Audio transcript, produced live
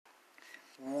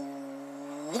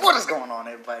What is going on,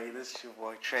 everybody? This is your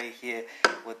boy Trey here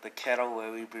with the kettle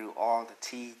where we brew all the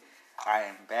tea. I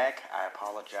am back. I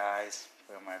apologize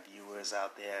for my viewers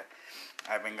out there.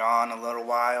 I've been gone a little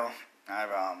while. I've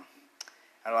had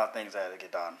a lot of things I had to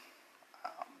get done,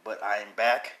 but I am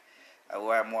back. I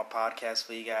will have more podcasts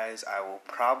for you guys. I will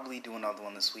probably do another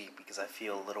one this week because I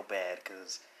feel a little bad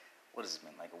because what has it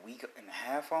been, like a week and a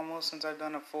half almost since I've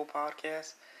done a full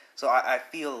podcast? So I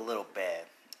feel a little bad.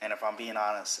 And if I'm being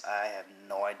honest, I have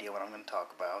no idea what I'm going to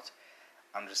talk about.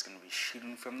 I'm just going to be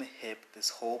shooting from the hip this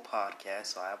whole podcast,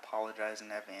 so I apologize in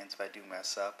advance if I do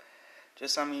mess up. I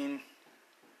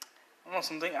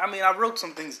wrote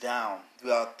some things down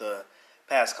throughout the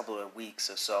past couple of weeks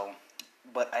or so,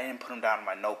 but I didn't put them down in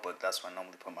my notebook. That's where I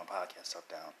normally put my podcast stuff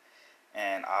down.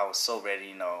 And I was so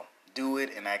ready, do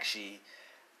it and actually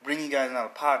bring you guys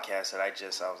another podcast that I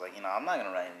was like, I'm not going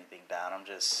to write anything down.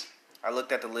 I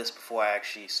looked at the list before I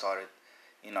actually started,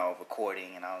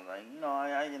 recording, and I was like,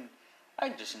 I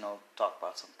can just, talk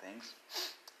about some things.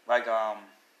 Like,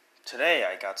 today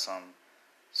I got some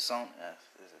Sony,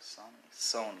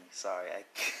 Sony, sorry,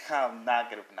 I'm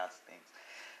not going to pronounce things.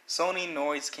 Sony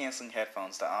noise-canceling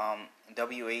headphones, the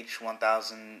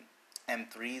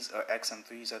wh1000xm3s, or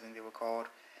XM3s, I think they were called.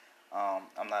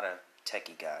 I'm not a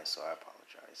techie guy, so I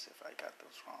apologize if I got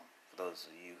those wrong. For those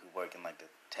of you who work in, the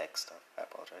tech stuff, I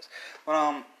apologize.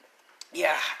 But,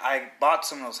 yeah, I bought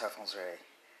some of those headphones today.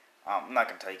 I'm not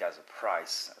going to tell you guys the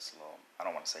price. That's a little, I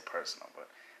don't want to say personal, but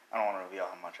I don't want to reveal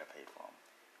how much I paid for them.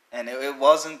 And it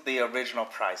wasn't the original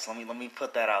price. Let me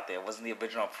put that out there. It wasn't the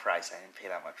original price. I didn't pay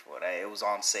that much for it. It was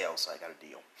on sale, so I got a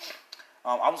deal.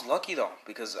 I was lucky, though,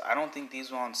 because I don't think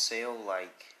these were on sale,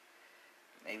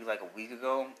 maybe a week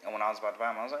ago. And when I was about to buy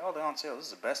them, I was like, oh, they're on sale. This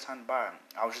is the best time to buy them.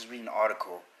 I was just reading an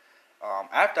article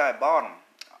after I bought them,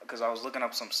 because I was looking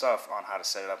up some stuff on how to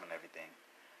set it up and everything.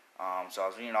 So I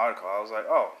was reading an article. I was like,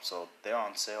 oh, so they're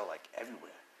on sale,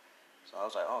 everywhere. So I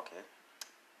was like, oh, okay.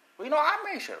 Well, I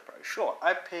made sure the price. Sure,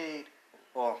 I paid,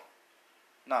 I'm going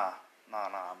to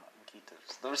keep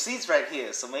this. The receipt's right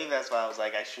here, so maybe that's why I was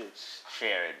like, I should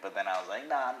share it. But then I was like,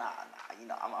 nah, I'm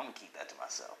going to keep that to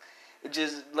myself. It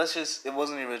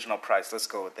wasn't the original price. Let's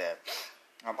go with that.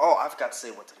 I forgot to say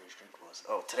what today's drink was.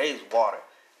 Oh, today's water.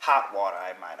 Hot water,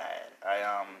 I might add.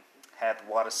 I had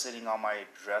water sitting on my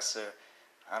dresser.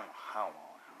 I don't know how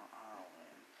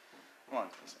long.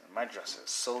 My dresser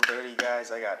is so dirty,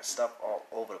 guys. I got stuff all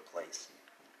over the place.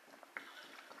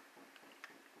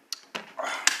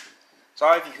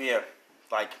 Sorry if you hear,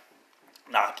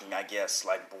 knocking, I guess,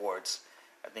 boards.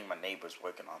 I think my neighbor's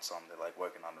working on something. They're,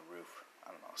 working on the roof.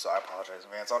 I don't know. So I apologize in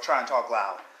advance. I'll try and talk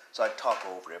loud so I can talk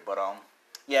over it. But,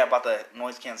 yeah, about the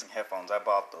noise-canceling headphones, I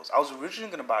bought those. I was originally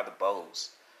going to buy the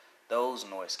Bose. Those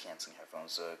noise-canceling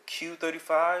headphones. The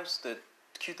Q35s, the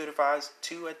Q35s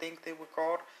 2, I think they were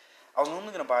called. I was only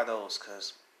going to buy those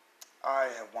because I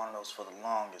have wanted those for the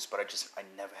longest, but I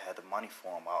never had the money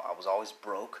for them. I was always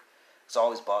broke, so I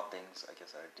always bought things I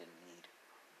guess I didn't need.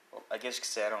 Well, I guess you could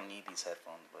say I don't need these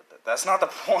headphones, but that's not the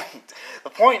point.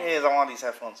 The point is I want these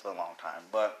headphones for a long time,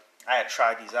 but I had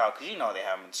tried these out because, they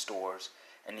have them in stores,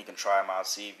 and you can try them out,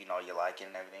 see if, you like it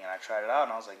and everything, and I tried it out,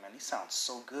 and I was like, man, these sound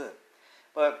so good.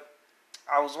 But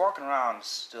I was walking around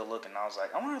still looking, and I was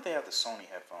like, I wonder if they have the Sony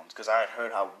headphones, because I had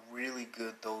heard how really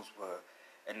good those were,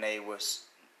 and they were,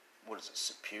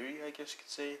 superior, I guess you could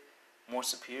say, more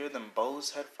superior than Bose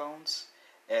headphones,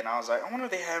 and I was like, I wonder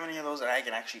if they have any of those that I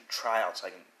can actually try out, so I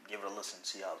can give it a listen and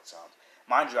see how it sounds.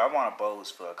 Mind you, I wanted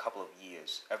Bose for a couple of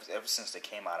years. Ever since they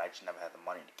came out, I just never had the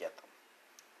money to get them.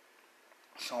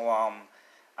 So,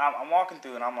 I'm walking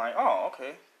through, and I'm like, oh,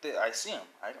 okay, I see them.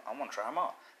 I want to try them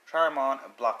out. Try them on,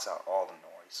 it blocks out all the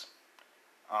noise.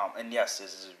 And yes,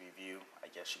 this is a review, I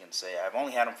guess you can say. I've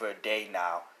only had them for a day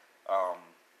now. I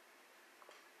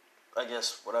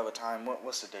guess whatever time,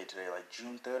 what's the date today?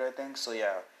 June 3rd, I think. So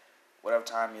yeah, whatever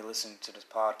time you listen to this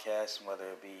podcast, whether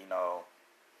it be,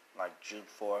 June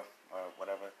 4th or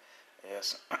whatever.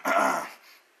 Yes. I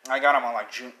got them on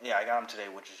June, I got them today,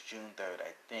 which is June 3rd,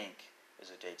 I think, is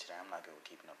the date today. I'm not good with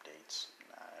keeping updates.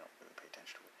 Nah, I don't really pay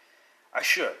attention to it. I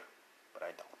should, but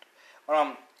I don't.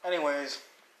 Anyways,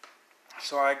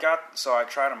 so I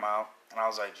tried them out, and I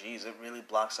was like, geez, it really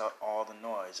blocks out all the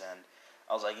noise, and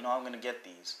I was like, I'm going to get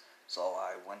these. So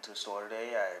I went to the store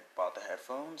today, I bought the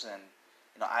headphones, and,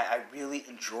 I really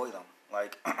enjoy them. I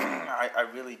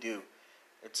really do.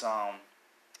 It's, I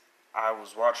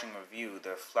was watching a review,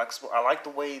 they're flexible. I like the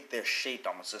way they're shaped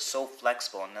almost. They're so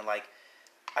flexible, and they're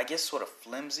I guess sort of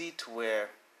flimsy to where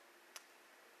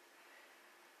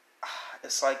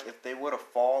it's if they were to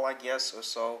fall, I guess, or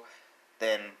so,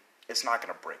 then it's not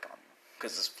going to break on you.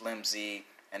 Because it's flimsy,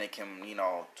 and it can,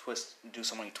 do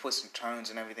so many twists and turns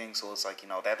and everything. So it's like,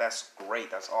 that's great.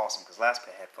 That's awesome. Because last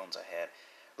pair of headphones I had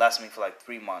lasted me for like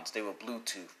 3 months. They were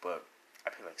Bluetooth, but I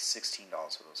paid like $16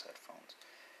 for those headphones.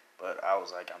 But I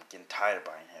was like, I'm getting tired of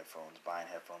buying headphones.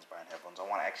 I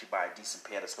want to actually buy a decent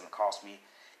pair that's going to cost me.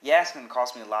 Yeah, it's going to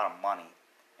cost me a lot of money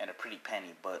and a pretty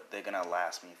penny, but they're going to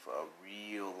last me for a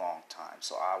real long time.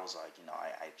 So I was like,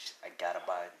 I got to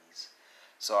buy these.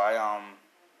 So I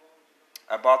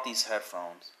bought these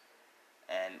headphones.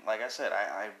 And like I said,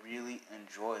 I really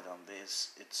enjoy them.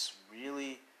 It's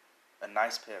really a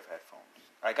nice pair of headphones.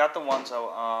 I got the ones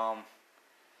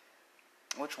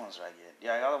which ones did I get?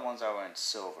 Yeah, I got the ones that were in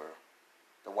silver.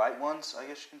 The white ones, I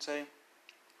guess you can say.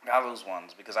 I got those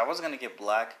ones because I wasn't going to get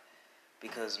black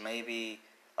because maybe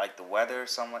like the weather or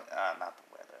something like... not the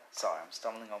weather. Sorry, I'm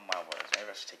stumbling on my words. Maybe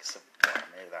I should take a sip of water.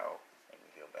 Maybe that will make me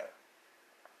feel better.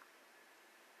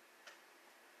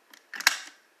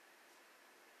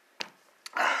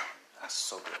 That's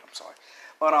so good. I'm sorry.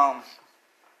 But,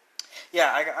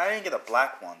 yeah, I didn't get the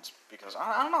black ones because,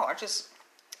 I don't know,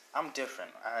 I'm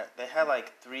different. They had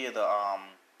like 3 of the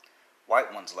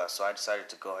white ones left, so I decided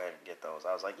to go ahead and get those.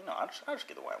 I was like, I'll just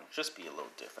get the white ones, just be a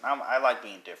little different. I like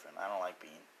being different. I don't like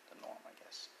being the norm, I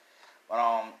guess. But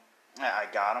yeah, I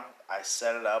got them. I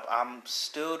set it up. I'm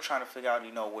still trying to figure out,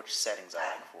 which settings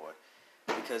I like for it,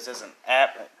 because there's an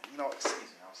app. Excuse me,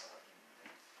 I'm sorry.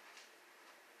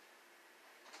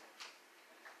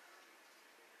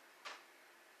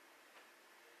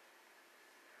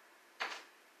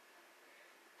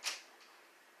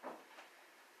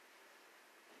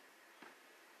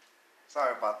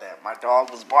 Sorry about that. My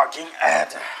dog was barking. I had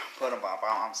to put him up.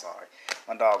 I'm sorry.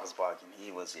 My dog was barking.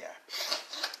 He was, yeah.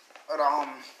 But,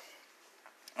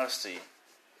 let's see.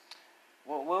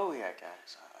 Where were we at,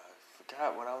 guys? I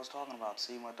forgot what I was talking about.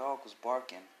 See, my dog was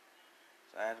barking.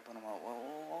 So I had to put him up.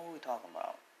 What were we talking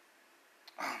about?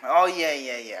 Oh,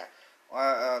 yeah.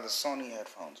 Well, the Sony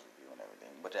headphones review and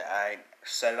everything. But I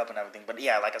set it up and everything. But,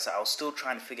 yeah, like I said, I was still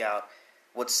trying to figure out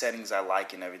what settings I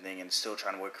like and everything, and still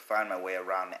trying to find my way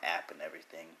around the app and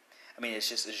everything. I mean, it's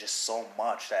just so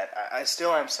much that I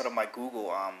still haven't set up my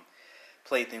Google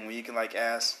Play thing where you can like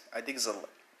ask. I think it's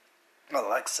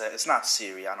Alexa. It's not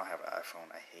Siri. I don't have an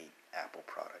iPhone. I hate Apple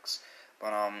products.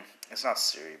 But it's not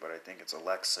Siri, but I think it's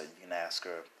Alexa. You can ask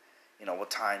her, what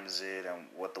time is it and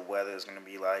what the weather is going to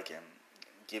be like, and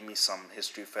give me some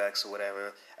history facts or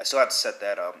whatever. I still have to set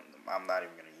that up. I'm not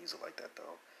even going to use it like that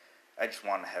though. I just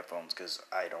want the headphones because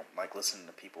I don't like listening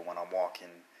to people when I'm walking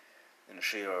in the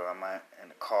street or I'm in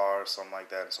a car or something like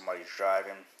that and somebody's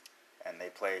driving and they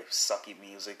play sucky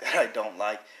music that I don't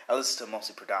like. I listen to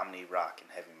mostly predominantly rock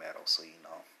and heavy metal, so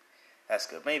that's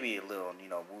good. Maybe a little,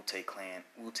 Wu-Tang Clan.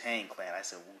 I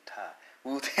said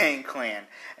Wu-Tang Clan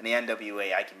and the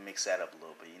NWA. I can mix that up a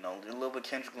little bit. A little bit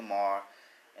Kendrick Lamar,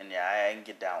 and yeah, I can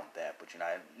get down with that. But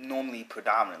I normally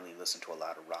predominantly listen to a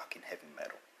lot of rock and heavy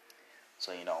metal.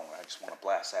 So, I just want to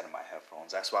blast that in my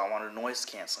headphones. That's why I wanted noise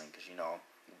canceling, because, you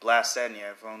blast that in your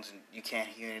headphones and you can't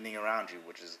hear anything around you,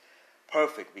 which is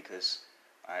perfect because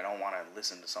I don't want to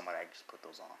listen to somebody. I just put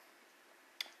those on.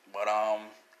 But,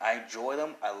 I enjoy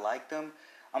them. I like them.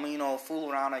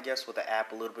 Fool around, I guess, with the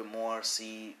app a little bit more,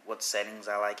 see what settings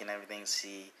I like and everything,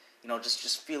 see,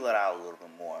 just feel it out a little bit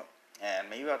more. And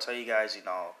maybe I'll tell you guys,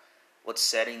 what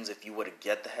settings, if you were to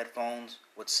get the headphones,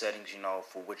 what settings,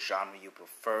 for which genre you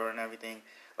prefer and everything.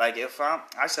 Like, if I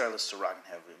said I listen to rock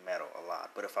and heavy metal a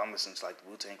lot, but if I'm listening to, like, the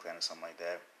Wu-Tang Clan or something like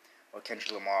that, or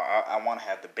Kendrick Lamar, I want to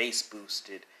have the bass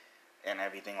boosted and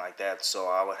everything like that, so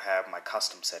I would have my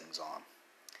custom settings on.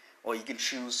 Or you can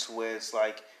choose to where it's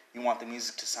like, you want the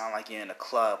music to sound like you're in a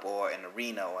club or an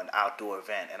arena or an outdoor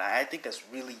event, and I think that's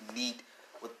really neat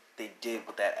what they did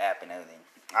with that app and everything.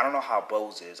 I don't know how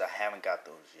Bose is. I haven't got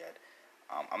those yet.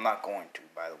 I'm not going to,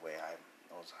 by the way.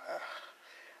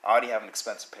 I already have an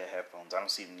expensive pair of headphones. I don't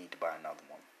see the need to buy another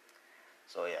one.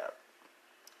 So, yeah.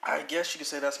 I guess you could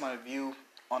say that's my review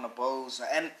on the Bose.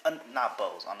 And, not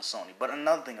Bose, on the Sony. But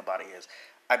another thing about it is,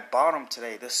 I bought them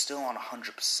today. They're still on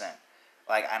 100%.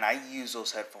 And I use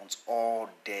those headphones all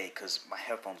day because my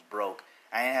headphones broke.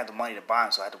 I didn't have the money to buy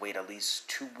them, so I had to wait at least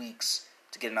 2 weeks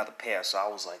to get another pair. So I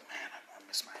was like, man, I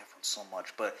miss my headphones so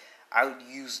much. But I would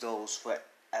use those for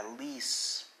at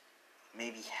least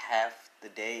maybe half the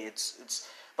day. It's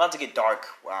about to get dark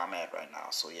where I'm at right now,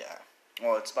 so yeah.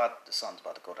 Well, the sun's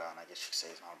about to go down. I guess you could say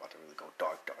it's not about to really go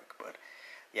dark, but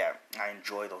yeah, I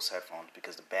enjoy those headphones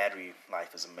because the battery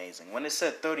life is amazing. When it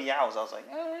said 30 hours, I was like,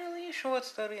 really? You sure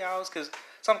it's 30 hours? Because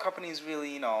some companies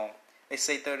really, they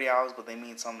say 30 hours, but they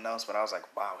mean something else. But I was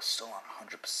like, wow, it's still on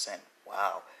 100%.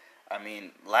 Wow.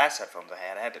 Last headphones I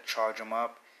had to charge them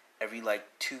up. every like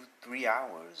 2-3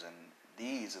 hours, and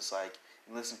these it's like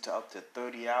you listen to up to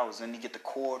 30 hours, then you get the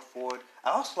cord for it. I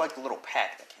also like the little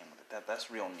pack that came with it. That's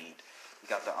real neat. You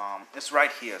got the it's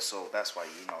right here, so that's why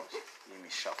you me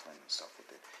shuffling and stuff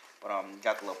with it. But you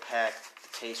got the little pack, the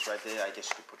case right there. I guess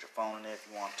you could put your phone in there if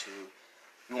you want to.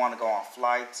 If you want to go on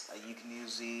flights, you can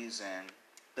use these, and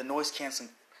the noise canceling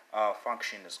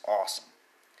function is awesome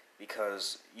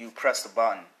because you press the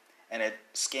button and it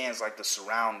scans like the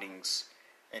surroundings.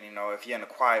 And if you're in a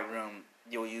quiet room,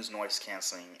 you'll use noise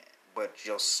canceling, but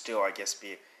you'll still, I guess,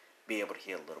 be able to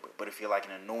hear a little bit. But if you're like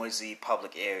in a noisy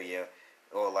public area,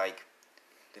 or like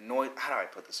the noise, how do I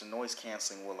put this? The noise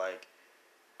canceling will like,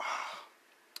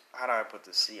 how do I put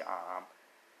this? See,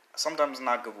 sometimes I'm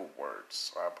not good with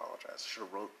words, so I apologize. I should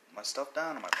have wrote my stuff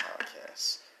down in my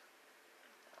podcast.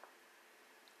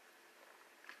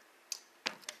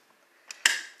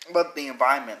 But the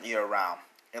environment you're around,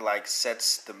 it like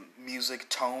sets the music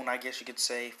tone, I guess you could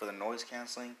say, for the noise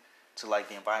canceling to like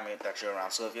the environment that you're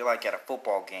around. So if you're like at a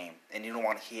football game and you don't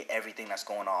want to hear everything that's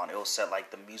going on, it'll set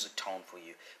like the music tone for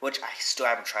you, which I still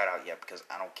haven't tried out yet because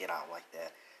I don't get out like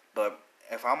that. But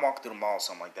if I'm walking through the mall or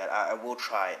something like that, I will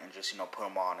try it and just put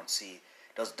them on and see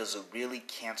does it really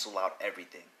cancel out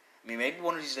everything. I mean, maybe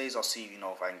one of these days I'll see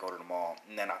if I can go to the mall,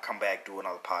 and then I'll come back, do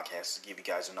another podcast to give you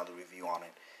guys another review on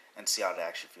it and see how it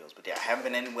actually feels. But yeah, I haven't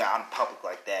been anywhere out in public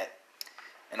like that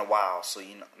in a while, so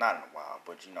not in a while,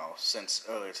 but since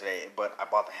earlier today. But I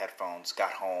bought the headphones,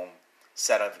 got home,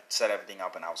 set everything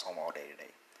up, and I was home all day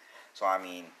today. So I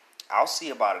mean, I'll see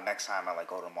about it next time I like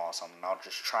go to the mall or something. I'll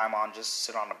just try them on, just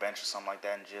sit on a bench or something like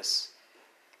that, and just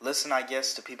listen, I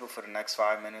guess, to people for the next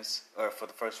 5 minutes, or for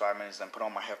the first 5 minutes, then put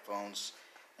on my headphones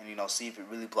and see if it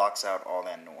really blocks out all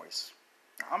that noise.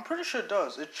 I'm pretty sure it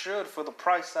does. It should, for the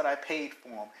price that I paid for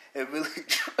them. It really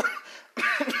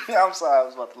I'm sorry, I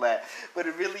was about to laugh. But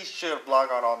it really should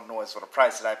block out all the noise for the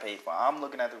price that I paid for. I'm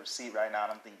looking at the receipt right now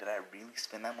and I'm thinking, did I really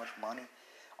spend that much money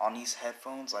on these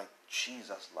headphones? Like, jeez,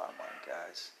 that's a lot of money,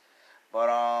 guys. But,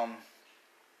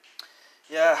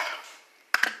 yeah.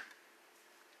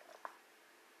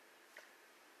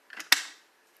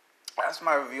 That's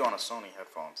my review on the Sony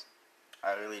headphones.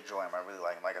 I really enjoy them. I really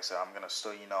like them. Like I said, I'm going to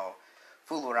still,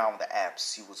 fool around with the apps,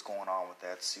 see what's going on with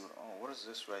that, what is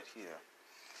this right here?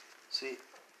 See,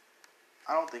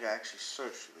 I don't think I actually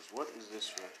searched this. What is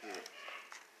this right here?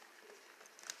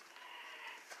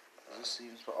 Is this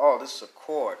even, this is a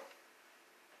cord.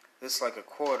 This is like a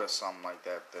cord or something like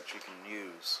that you can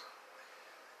use.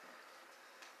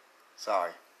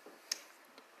 Sorry.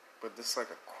 But this is like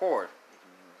a cord you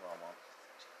can use almost.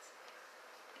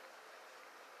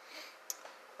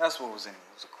 That's what was in it.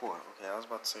 It was a cord. Okay, I was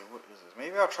about to say, what is this?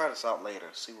 Maybe I'll try this out later,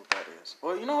 see what that is.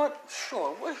 Well, you know what?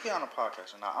 Sure, we're here on a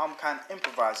podcast now. I'm kind of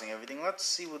improvising everything. Let's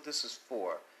see what this is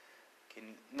for.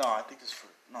 No, I think it's for...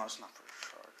 No, it's not for a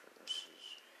charger. This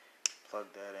is... Plug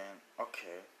that in.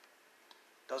 Okay.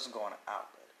 Doesn't go on an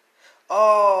outlet.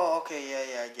 Oh, okay,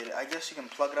 yeah, I get it. I guess you can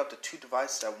plug it up to two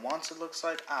devices at once, it looks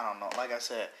like. I don't know. Like I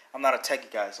said, I'm not a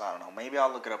techie guy, so I don't know. Maybe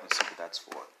I'll look it up and see what that's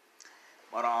for.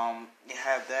 But, you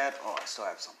have that. Oh, I still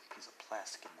have some piece of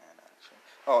plastic in there, actually.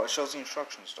 Oh, it shows the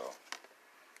instructions, though.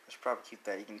 I should probably keep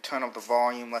that. You can turn up the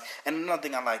volume. And another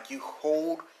thing I like, you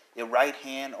hold your right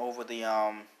hand over the,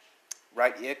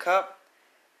 right ear cup,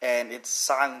 and it's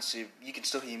silenced. You can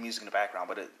still hear music in the background,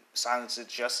 but it silences it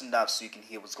just enough so you can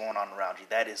hear what's going on around you.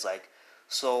 That is, like,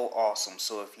 so awesome.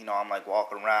 So if, I'm, like,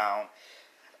 walking around,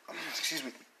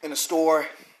 in a store,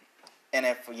 and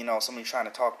if, somebody's trying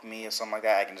to talk to me or something like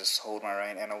that, I can just hold my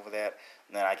right hand over that,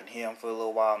 and then I can hear them for a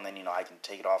little while, and then, I can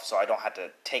take it off, so I don't have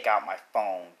to take out my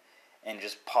phone and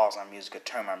just pause my music or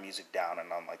turn my music down or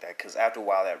nothing like that, because after a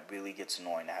while, that really gets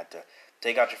annoying. I have to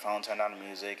take out your phone, turn down the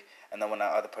music, and then when the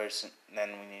other person, then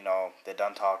when, they're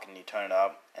done talking, you turn it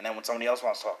up, and then when somebody else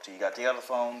wants to talk to you, you got to take out the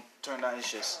phone, turn it down. It's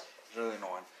just really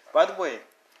annoying. By the way,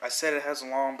 I said it has a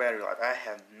long battery life. I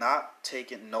have not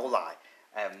taken, no lie,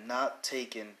 I have not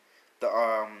taken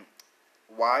the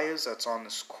wires that's on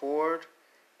this cord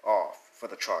off for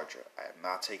the charger. I have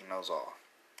not taken those off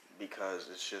because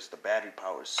it's just the battery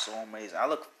power is so amazing.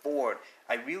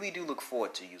 I really do look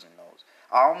forward to using those.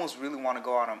 I almost really want to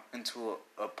go out into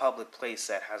a public place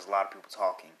that has a lot of people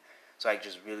talking, so I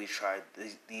just really try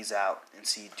these out and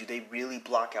see, do they really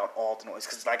block out all the noise?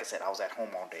 Because like I said, I was at home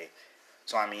all day,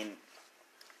 so I mean,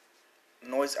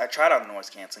 noise. I tried out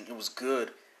noise canceling. It was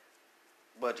good.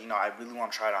 But, I really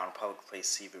want to try it out in a public place,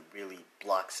 see if it really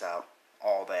blocks out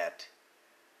all that,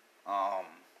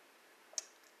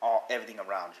 everything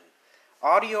around you.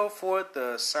 Audio for it,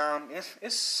 the sound,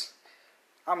 it's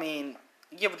I mean,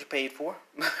 you get what you paid for.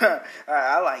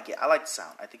 I like it. I like the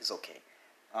sound. I think it's okay.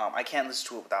 I can't listen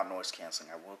to it without noise canceling.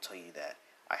 I will tell you that.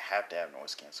 I have to have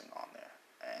noise canceling on there.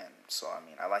 And so, I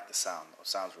mean, I like the sound, though. It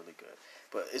sounds really good.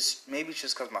 But maybe it's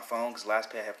just because my phone, because the last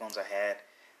pair of headphones I had,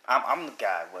 I'm the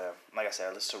guy where, like I said,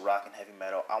 I listen to rock and heavy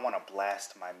metal. I want to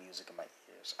blast my music in my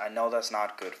ears. I know that's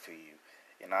not good for you.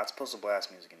 You're not supposed to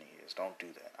blast music in your ears. Don't do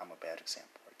that. I'm a bad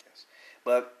example, I guess.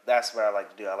 But that's what I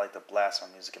like to do. I like to blast my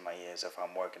music in my ears if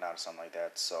I'm working out or something like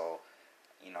that. So,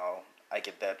 I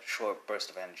get that short burst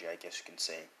of energy, I guess you can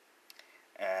say.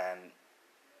 And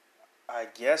I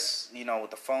guess,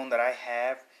 with the phone that I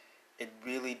have, it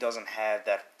really doesn't have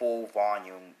that full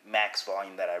volume, max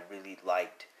volume that I really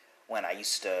liked when I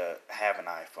used to have an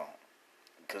iPhone.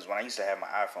 Because when I used to have my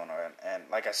iPhone, and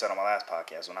like I said on my last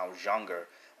podcast, when I was younger,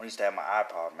 when I used to have my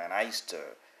iPod, man, I used to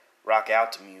rock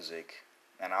out to music.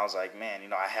 And I was like, man,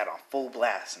 I had on full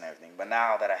blast and everything. But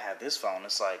now that I have this phone,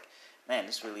 it's like, man,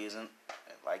 this really isn't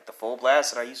like the full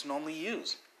blast that I used to normally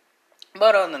use.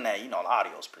 But other than that, the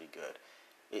audio's pretty good.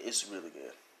 It's really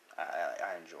good.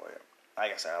 I enjoy it.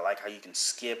 Like I said, I like how you can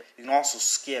skip. You can also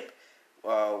skip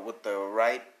with the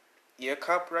right ear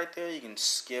cup right there. You can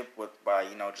skip by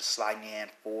just sliding your hand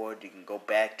forward. You can go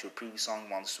back to a previous song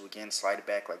you want to again, slide it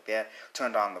back like that.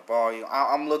 Turn down the volume.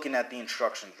 I'm looking at the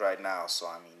instructions right now, so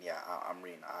I mean, yeah, I'm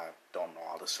reading. I don't know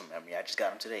all this from memory. I just got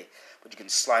them today. But you can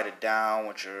slide it down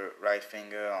with your right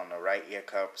finger on the right ear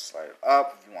cup. Slide it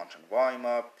up if you want to turn the volume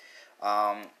up.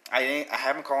 I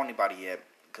haven't called anybody yet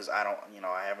because I don't.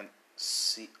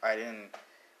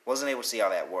 Wasn't able to see how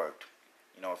that worked.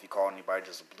 If you call anybody,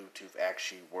 does the Bluetooth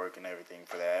actually work and everything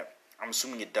for that? I'm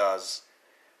assuming it does,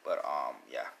 but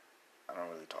yeah, I don't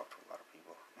really talk to a lot of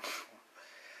people.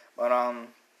 But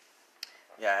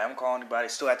yeah, I haven't called anybody.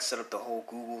 Still had to set up the whole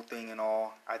Google thing and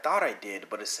all. I thought I did,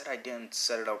 but it said I didn't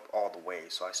set it up all the way,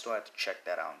 so I still had to check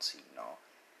that out and see, how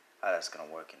that's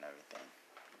gonna work and everything.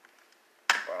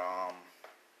 But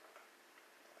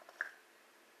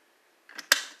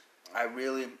I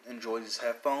really enjoy these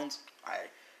headphones. I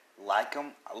like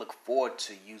them. I look forward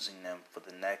to using them for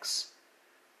the next,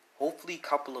 hopefully,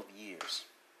 couple of years.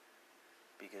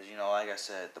 Because, like I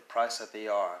said, the price that they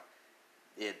are,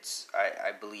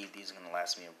 I believe these are going to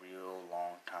last me a real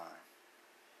long time.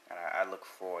 And I look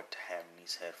forward to having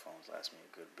these headphones last me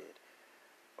a good bit.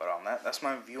 But that's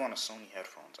my view on the Sony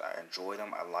headphones. I enjoy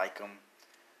them. I like them.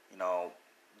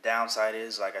 Downside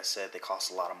is, like I said, they cost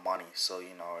a lot of money. So, if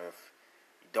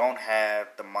you don't have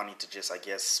the money to just, I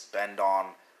guess, spend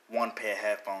on one pair of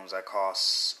headphones that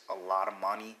costs a lot of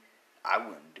money, I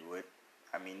wouldn't do it.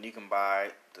 I mean, you can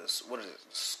buy the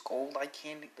Skull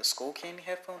Candy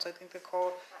headphones, I think they're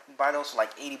called. You can buy those for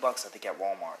like $80, I think, at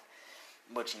Walmart.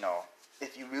 But,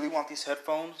 if you really want these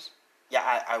headphones,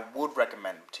 yeah, I would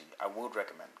recommend them to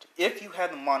you. If you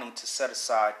had the money to set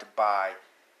aside to buy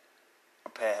a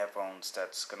pair of headphones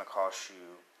that's going to cost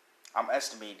you, I'm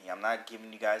estimating, I'm not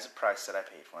giving you guys a price that I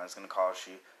paid for. It's going to cost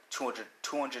you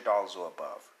 $200 or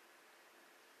above.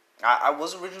 I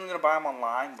was originally going to buy them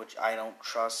online, but I don't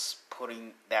trust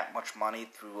putting that much money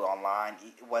through online,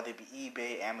 whether it be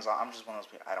eBay, Amazon. I'm just one of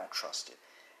those people, I don't trust it.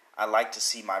 I like to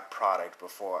see my product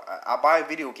before. I'll buy a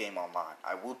video game online.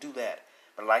 I will do that.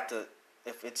 But I like to,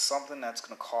 if it's something that's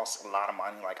going to cost a lot of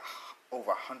money, like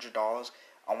over $100,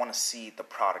 I want to see the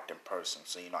product in person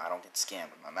so, I don't get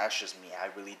scammed. And that's just me. I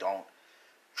really don't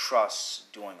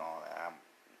trust doing all that.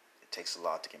 It takes a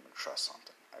lot to get me to trust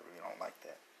something. I really don't like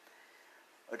that.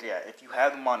 But yeah, if you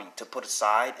have the money to put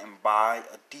aside and buy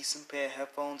a decent pair of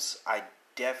headphones, I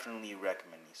definitely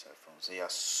recommend these headphones. They are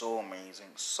so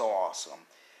amazing, so awesome.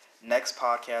 Next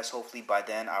podcast, hopefully by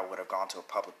then I would have gone to a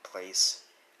public place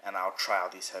and I'll try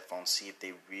out these headphones, see if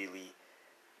they really,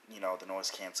 the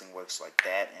noise canceling works like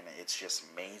that, and it's just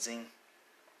amazing.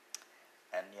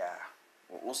 And yeah,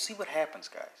 we'll see what happens,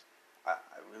 guys. I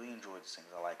really enjoy these things.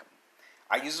 I like them.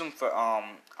 I use them for,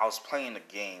 I was playing the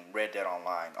game, Red Dead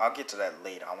Online. I'll get to that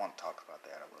later. I want to talk about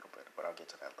that a little bit, but I'll get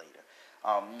to that later.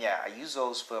 Yeah, I use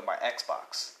those for my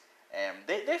Xbox, and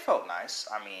they felt nice.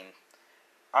 I mean,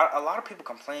 a lot of people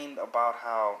complained about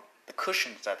how the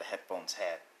cushions that the headphones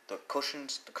had, the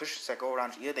cushions that go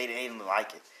around your ear, they didn't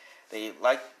like it. They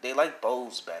like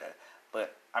Bose better.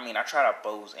 But, I mean, I tried out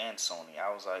Bose and Sony.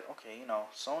 I was like, okay,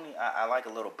 Sony, I like a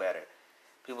little better.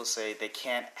 People say they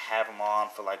can't have them on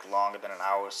for like longer than an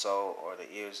hour or so, or the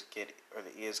ears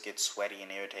get sweaty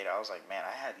and irritated. I was like, man,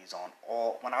 I had these on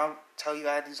when I tell you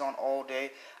I had these on all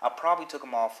day, I probably took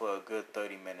them off for a good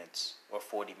 30 minutes or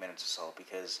 40 minutes or so,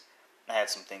 because I had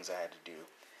some things I had to do.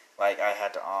 Like, I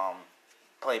had to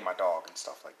play my dog and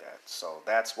stuff like that. So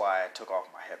that's why I took off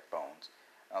my headphones.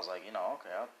 I was like, okay,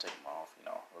 I'll take them off,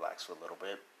 relax for a little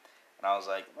bit. And I was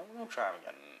like, well, I'm going to try them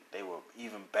again. And they were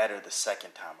even better the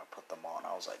second time I put them on.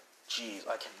 I was like, geez,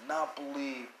 I cannot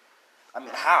believe. I mean,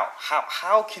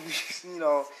 how can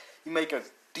you, you make a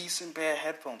decent pair of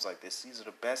headphones like this? These are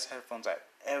the best headphones I've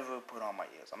ever put on my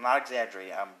ears. I'm not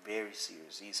exaggerating. I'm very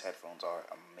serious. These headphones are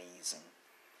amazing.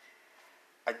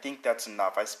 I think that's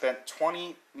enough. I spent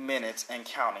 20 minutes and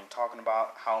counting talking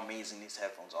about how amazing these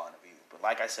headphones are in the review. But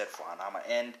like I said, Flan, I'm going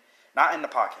to end, not end the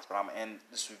podcast, but I'm going to end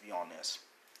this review on this.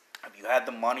 If you had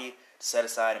the money to set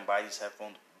aside and buy these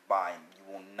headphones, buy them.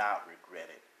 You will not regret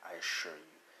it, I assure you.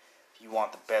 If you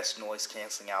want the best noise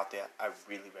canceling out there, I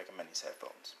really recommend these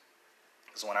headphones.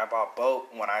 Because when I bought both,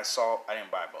 I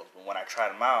didn't buy both, but when I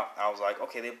tried them out, I was like,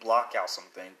 okay, they block out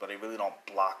something, but they really don't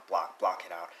block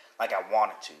it out like I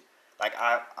wanted to. Like,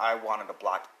 I wanted to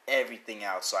block everything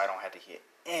out so I don't have to hear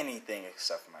anything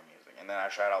except for my music. And then I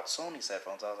tried out Sony's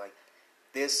headphones. I was like,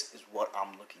 this is what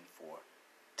I'm looking for.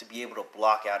 To be able to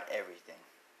block out everything.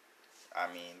 I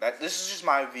mean, this is just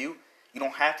my review. You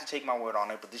don't have to take my word on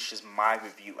it, but this is just my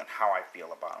review and how I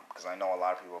feel about them. Because I know a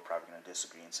lot of people are probably going to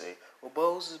disagree and say, well,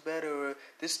 Bose is better, or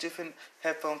this different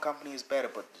headphone company is better.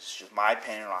 But this is just my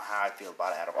opinion on how I feel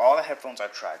about it. Out of all the headphones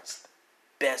I've tried, it's the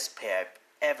best pair I've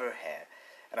ever had.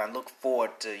 And I look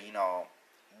forward to,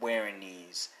 wearing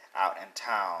these out in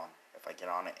town if I get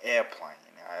on an airplane.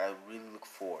 I really look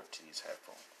forward to these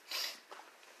headphones.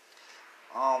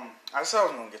 I said I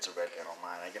was going to get to Red Dead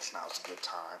Online. I guess now it's a good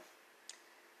time.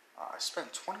 I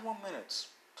spent 21 minutes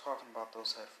talking about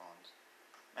those headphones.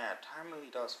 Man, time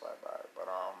really does fly by. But,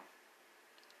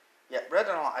 yeah, Red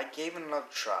Dead Online, I gave it another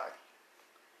try.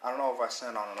 I don't know if I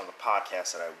said on another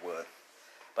podcast that I would.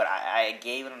 But I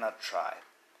gave it another try.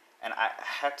 And I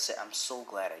have to say, I'm so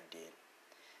glad I did.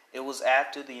 It was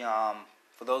after the,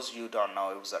 for those of you who don't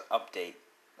know, it was an update.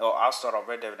 Oh, I'll start off.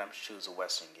 Red Dead Redemption 2 is a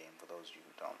Western game, for those of you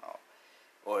who don't know.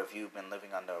 Or if you've been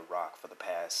living under a rock for the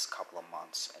past couple of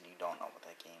months and you don't know what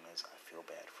that game is, I feel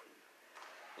bad for you.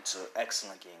 It's an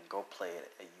excellent game. Go play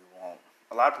it and you won't.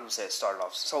 A lot of people said it started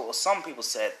off, so some people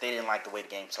said they didn't like the way the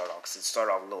game started off because it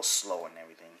started off a little slow and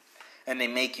everything. And they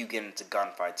make you get into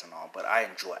gunfights and all, but I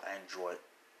enjoy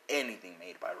anything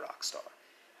made by Rockstar.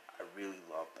 I really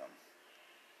love them.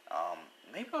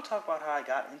 Maybe I'll talk about how I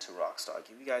got into Rockstar. I'll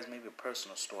give you guys maybe a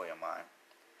personal story of mine.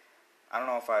 I don't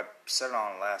know if I said it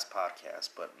on the last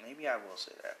podcast, but maybe I will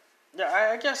say that. Yeah,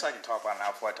 I guess I can talk about it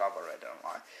now before I talk about Red Dead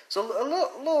Online. So a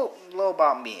little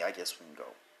about me, I guess we can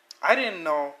go. I didn't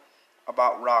know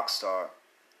about Rockstar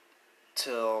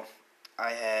till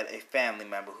I had a family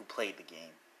member who played the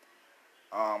game.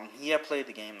 He had played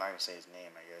the game. I'm not gonna say his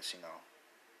name. I guess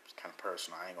it's kind of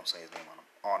personal. I ain't gonna say his name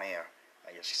on air.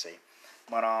 I guess you say.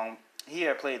 But he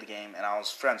had played the game, and I was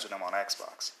friends with him on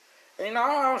Xbox. And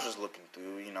I was just looking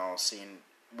through, seeing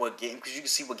what game, because you can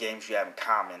see what games you have in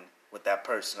common with that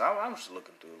person. I was just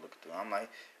looking through. I'm like,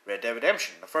 Red Dead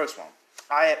Redemption, the first one.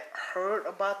 I had heard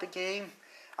about the game.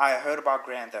 I had heard about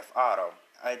Grand Theft Auto.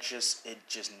 I was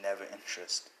never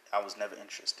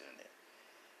interested in it.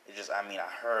 I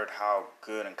heard how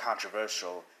good and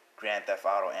controversial Grand Theft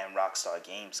Auto and Rockstar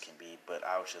games can be, but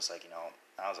I was just like,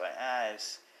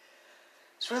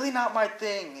 it's really not my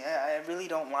thing. I really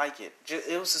don't like it.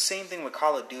 It was the same thing with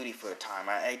Call of Duty for a time.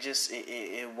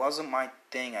 It wasn't my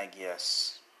thing, I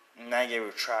guess. And I gave it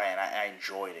a try, and I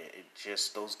enjoyed it.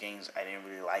 Those games, I didn't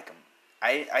really like them.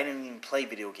 I didn't even play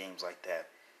video games like that.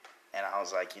 And I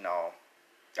was like,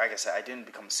 like I said, I didn't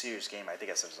become a serious gamer. I think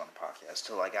I said this on the podcast.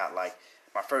 Till I got,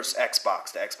 my first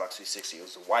Xbox, the Xbox 360. It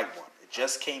was the white one. It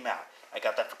just came out. I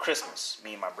got that for Christmas,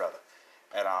 me and my brother.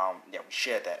 And, we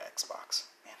shared that Xbox.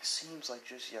 Man, it seems like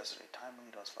just yesterday. Time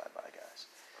really does fly by, guys.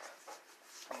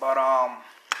 But,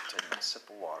 taking a sip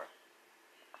of water.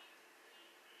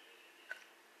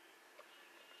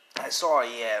 I saw,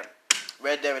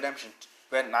 Red Dead Redemption,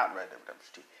 not Red Dead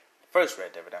Redemption 2, first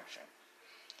Red Dead Redemption.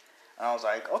 And I was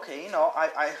like, okay,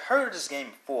 I heard of this game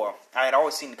before. I had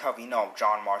always seen the cover,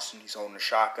 John Marston, he's holding a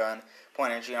shotgun,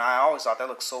 pointing at you, and I always thought that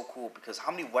looked so cool, because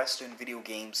how many Western video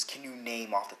games can you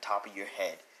name off the top of your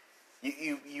head?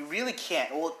 You really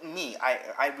can't. Well, me,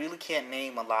 I really can't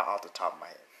name a lot off the top of my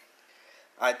head.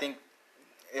 I think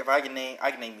if I can name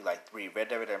you like 3, Red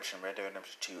Dead Redemption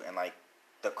 2, and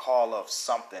the Call of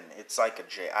something. It's like a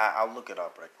J. I'll look it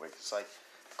up right quick. It's like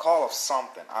Call of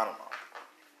something. I don't know.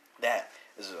 That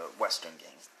is a Western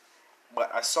game. But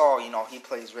I saw, he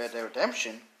plays Red Dead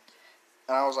Redemption,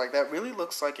 and I was like, that really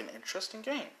looks like an interesting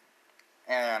game.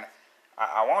 And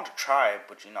I wanted to try it,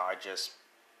 but I just,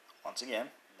 once again,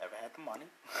 never had the money.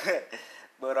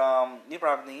 But you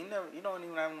don't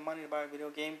even have the money to buy a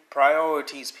video game.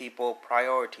 Priorities, people.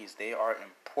 Priorities. They are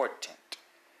important.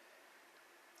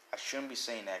 I shouldn't be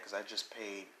saying that because I just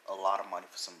paid a lot of money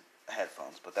for some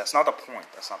headphones. But that's not the point.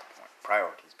 That's not the point.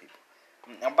 Priorities, people.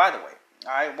 And by the way,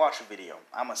 I watched a video.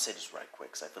 I'm going to say this right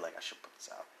quick because I feel like I should put this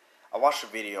out. I watched a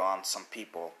video on some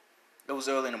people. It was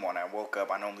early in the morning. I woke up.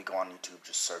 I normally go on YouTube,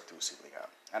 just surf through, see what they got.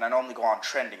 And I normally go on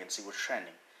trending and see what's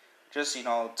trending. Just,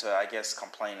 to, I guess,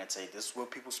 complain and say, this is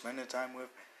what people spend their time with.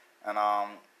 And I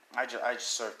just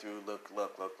surf through, look.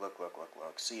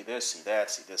 See this, see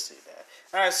that, see this, see that.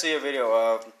 And I see a video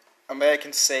of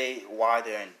Americans say why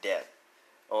they're in debt.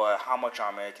 Or how much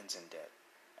are Americans in debt.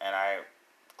 And I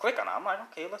click on it. I'm like,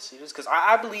 okay, let's see this. Because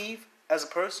I believe, as a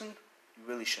person, you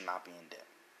really should not be in debt.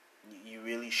 You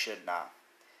really should not.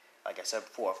 Like I said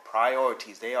before,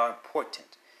 priorities, they are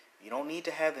important. You don't need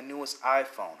to have the newest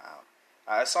iPhone out.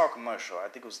 I saw a commercial. I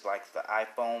think it was like the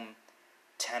iPhone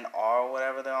 10R or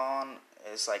whatever they're on.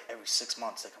 It's like every 6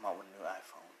 months they come out with a new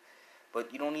iPhone.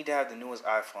 But you don't need to have the newest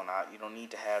iPhone out. You don't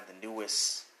need to have the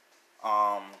newest,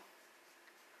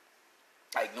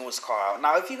 newest car out.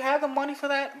 Now, if you have the money for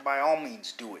that, by all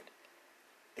means, do it.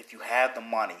 If you have the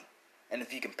money, and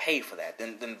if you can pay for that,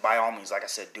 then by all means, like I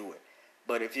said, do it.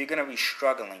 But if you're going to be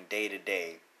struggling day to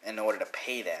day in order to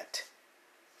pay that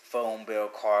phone bill,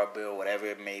 car bill, whatever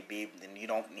it may be, then you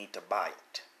don't need to buy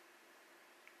it.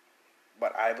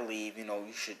 But I believe,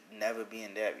 you should never be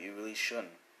in debt. You really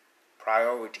shouldn't.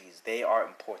 Priorities, they are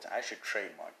important. I should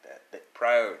trademark that. The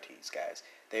priorities, guys,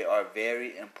 they are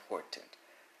very important.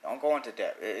 Don't go into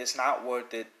debt. It's not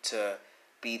worth it to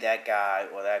be that guy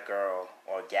or that girl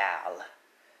or gal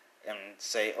and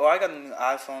say, oh, I got a new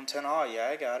iPhone 10R. Yeah,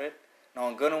 I got it.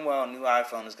 Knowing good and well, a new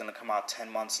iPhone is going to come out 10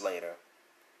 months later.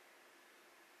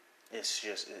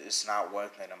 It's not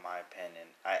worth it in my opinion.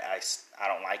 I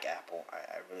don't like Apple.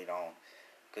 I really don't.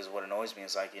 Because what annoys me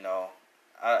is like,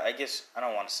 I guess I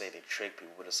don't want to say they trick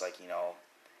people, but it's like, they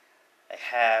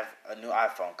have a new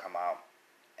iPhone come out,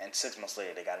 and 6 months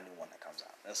later they got a new one that comes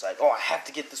out. And it's like, oh, I have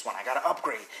to get this one. I got to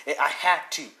upgrade. I have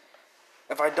to.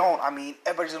 If I don't,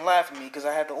 everybody's going to laugh at me because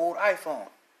I had the old iPhone.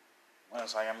 And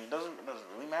it's like, does it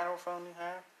really matter what phone you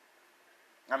have?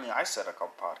 I said a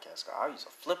couple podcasts ago, I'll use a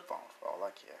flip phone for all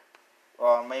I care.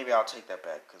 Well, maybe I'll take that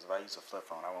back, because if I use a flip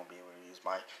phone, I won't be able to use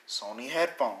my Sony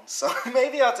headphones. So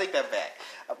maybe I'll take that back.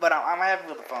 But I'm happy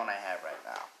with the phone I have right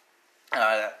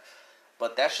now.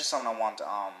 But that's just something I want to,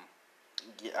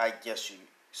 I guess you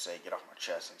say, get off my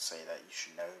chest and say that you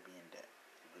should never be in debt.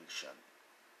 You really shouldn't.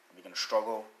 If you're going to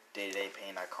struggle day-to-day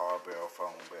paying that car bill,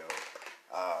 phone bill,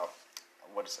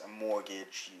 a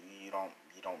mortgage, you don't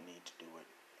need to do it.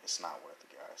 It's not worth it,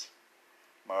 guys.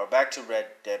 But back to Red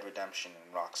Dead Redemption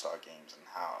and Rockstar games and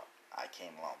how I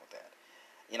came along with that.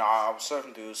 I was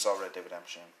surfing through, saw Red Dead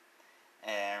Redemption,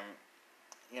 and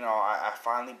I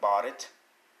finally bought it,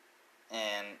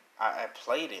 and I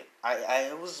played it.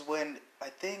 It was when I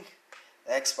think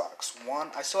the Xbox One.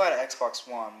 I still had an Xbox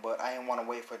One, but I didn't want to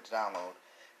wait for it to download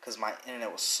because my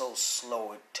internet was so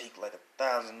slow. It'd take like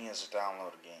 1,000 years to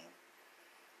download a game.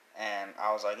 And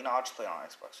I was like, I'll just play it on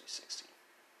Xbox 360.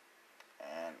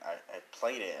 And I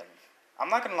played it, and I'm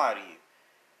not gonna lie to you.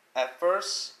 At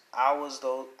first, I was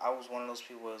one of those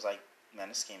people who was like, man,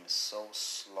 this game is so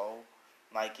slow.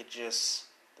 Like, the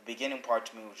beginning part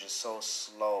to me was just so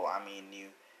slow. You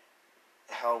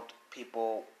helped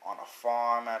people on a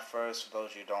farm at first. For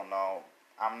those of you who don't know,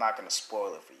 I'm not gonna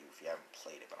spoil it for you if you haven't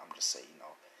played it, but I'm just saying,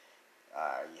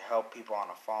 you help people on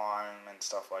a farm and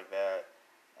stuff like that.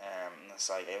 And it's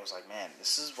like, it was like, man,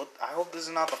 I hope this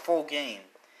is not the full game.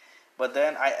 But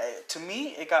then, to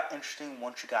me, it got interesting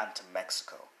once you got into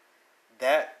Mexico.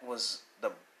 That was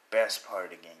the best part of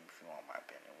the game, if you want my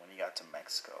opinion, when you got to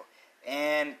Mexico.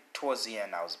 And towards the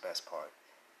end, that was the best part.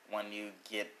 When you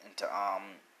get into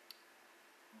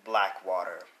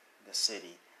Blackwater, the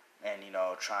city, and,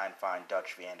 try and find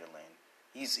Dutch Vanderlyn.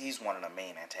 He's one of the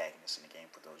main antagonists in the game,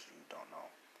 for those of you who don't know.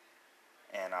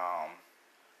 And,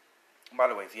 by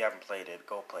the way, if you haven't played it,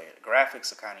 go play it. The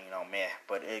graphics are kind of, meh,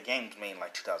 but the game's made in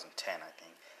like 2010, I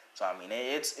think. So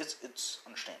it's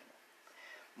understandable.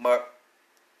 But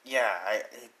yeah,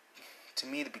 to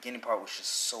me the beginning part was just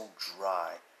so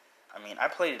dry. I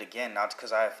played it again not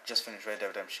because I've just finished Red Dead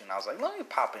Redemption. I was like, let me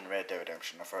pop in Red Dead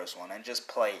Redemption, the first one, and just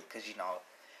play it because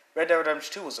Red Dead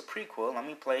Redemption 2 was a prequel. Let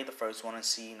me play the first one and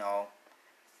see,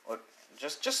 what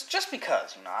just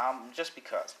because, just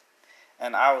because.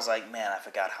 And I was like, man, I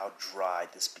forgot how dry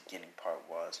this beginning part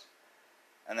was.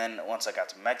 And then once I got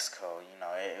to Mexico,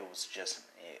 it was just,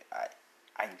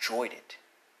 I enjoyed it.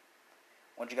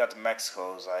 Once you got to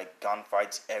Mexico, it was like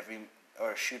gunfights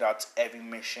shootouts every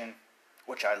mission,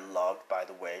 which I loved, by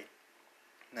the way.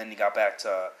 And then you got back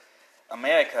to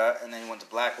America, and then you went to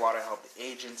Blackwater, helped the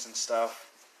agents and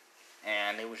stuff.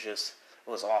 And it was just, It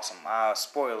was awesome.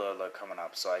 Spoiler alert coming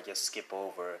up, so I guess skip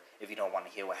over if you don't want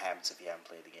to hear what happens if you haven't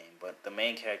played the game. But the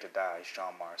main character dies,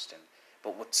 John Marston.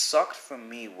 But what sucked for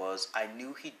me was I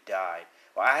knew he died.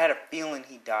 Well, I had a feeling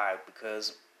he died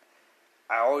because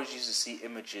I always used to see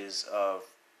images of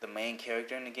the main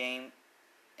character in the game,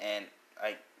 and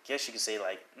I guess you could say,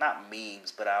 like, not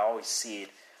memes, but I always see it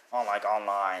on, like,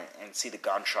 online and see the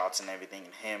gunshots and everything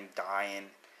and him dying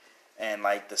and,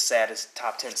 like, the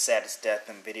top 10 saddest death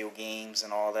in video games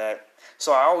and all that.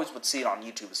 So I always would see it on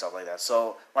YouTube and stuff like that.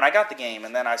 So when I got the game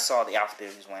and then I saw the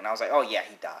outfit he was wearing, I was like, oh yeah,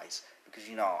 he dies. Because,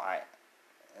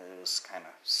 it was kind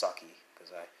of sucky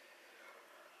because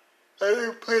I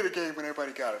didn't play the game when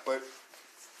everybody got it. But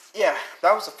yeah,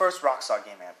 that was the first Rockstar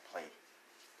game I ever played.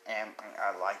 And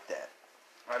I liked that.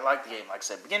 I liked the game. Like I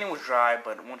said, beginning was dry,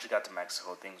 but once you got to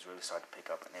Mexico, things really started to pick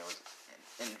up, and it was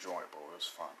enjoyable. It was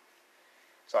fun.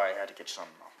 Sorry, I had to get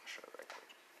something off my shirt right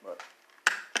quick.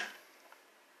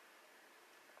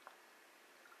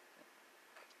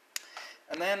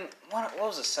 And then, what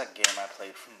was the second game I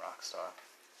played from Rockstar?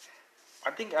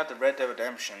 I think after Red Dead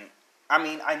Redemption,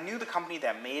 I knew the company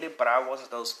that made it, but I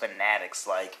wasn't those fanatics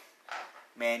like,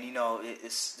 man,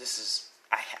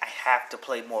 I have to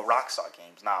play more Rockstar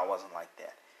games. No, I wasn't like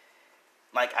that.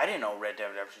 Like, I didn't know Red Dead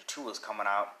Redemption 2 was coming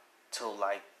out till,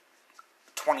 like,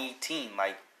 2018,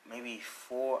 like, maybe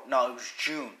it was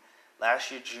June,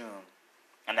 last year, June,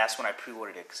 and that's when I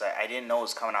pre-ordered it, because I didn't know it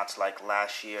was coming out till, like,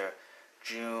 last year,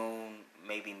 June,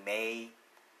 maybe May,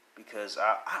 because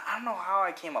I don't know how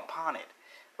I came upon it,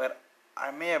 but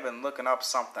I may have been looking up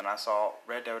something. I saw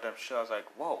Red Dead Redemption 2. I was like,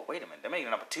 whoa, wait a minute, they're making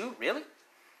number 2? Really?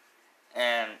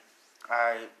 And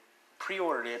I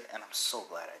pre-ordered it, and I'm so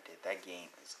glad I did. That game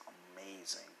is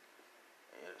amazing.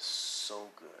 It is so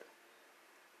good.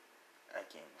 That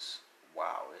game is,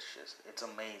 wow, it's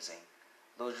amazing.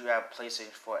 Those who have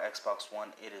PlayStation 4, Xbox One,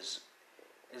 it is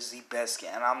the best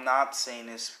game. And I'm not saying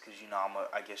this because,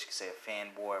 I guess you could say a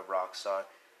fanboy of Rockstar,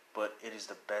 but it is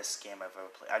the best game I've ever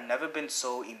played. I've never been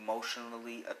so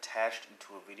emotionally attached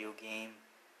into a video game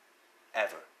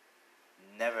ever.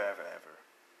 Never, ever, ever.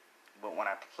 But when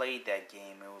I played that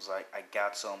game, it was like I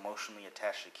got so emotionally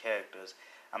attached to characters.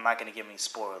 I'm not going to give any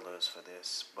spoilers for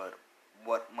this, but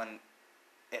when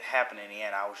it happened in the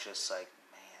end, I was just like,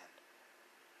 man,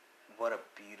 what a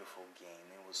beautiful game.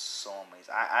 It was so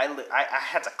amazing. I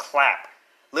had to clap.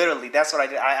 Literally, that's what I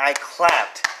did. I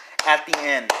clapped at the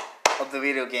end of the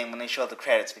video game when they showed the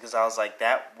credits because I was like,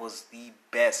 that was the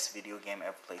best video game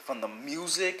ever played. From the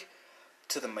music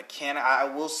to the mechanic, I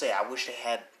will say I wish they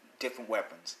had different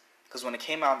weapons. Because when it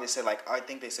came out, they said, I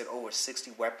think they said over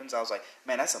 60 weapons. I was like,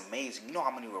 man, that's amazing. You know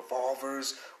how many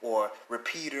revolvers or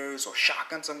repeaters or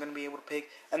shotguns I'm going to be able to pick?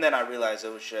 And then I realized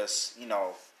it was just,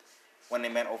 when they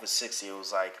meant over 60, it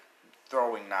was like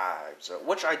throwing knives,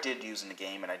 which I did use in the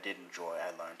game and I did enjoy.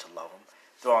 I learned to love them.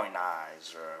 Throwing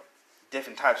knives or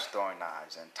different types of throwing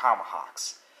knives and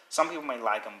tomahawks. Some people may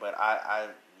like them, but I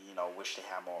wish they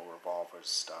had more revolvers and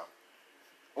stuff.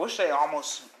 I wish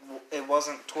it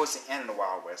wasn't towards the end of the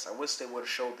Wild West. I wish they would have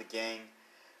showed the gang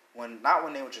not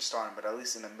when they were just starting, but at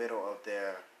least in the middle of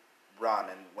their run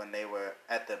and when they were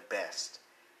at their best.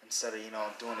 Instead of,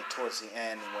 doing it towards the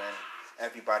end when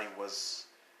everybody was,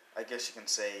 I guess you can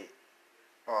say,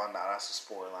 oh, no, that's a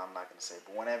spoiler, I'm not going to say,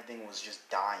 but when everything was just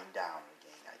dying down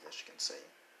again, I guess you can say.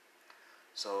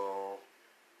 So,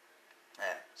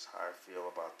 yeah, that's how I feel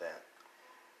about that.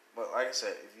 But like I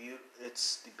said,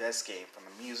 it's the best game from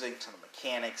the music to the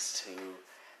mechanics to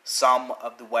some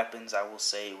of the weapons. I will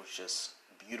say it was just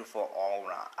beautiful all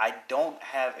around. I don't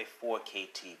have a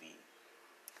 4K TV.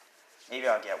 Maybe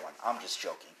I'll get one. I'm just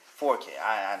joking. 4K.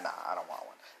 I don't want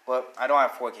one. But I don't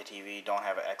have 4K TV. Don't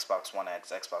have an Xbox One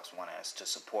X, Xbox One S to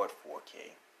support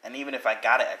 4K. And even if I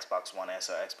got an Xbox One S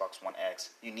or Xbox One X,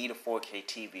 you need a 4K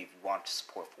TV if you want to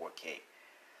support 4K.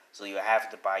 So you have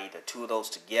to buy either two of those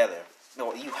together.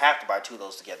 No, you have to buy two of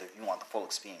those together if you want the full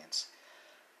experience.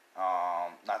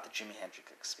 Not the Jimi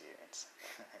Hendrix experience.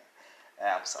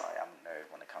 I'm sorry, I'm a nerd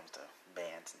when it comes to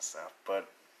bands and stuff. But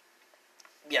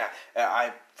yeah,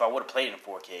 if I would have played it in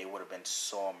 4K, it would have been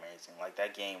so amazing. Like,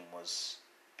 that game was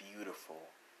beautiful.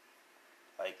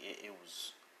 Like, it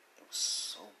was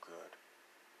so good.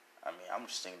 I'm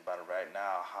just thinking about it right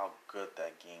now, how good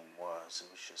that game was.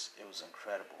 It was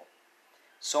incredible.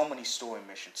 So many story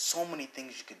missions, so many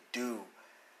things you could do.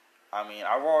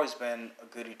 I've always been a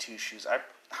goody two-shoes.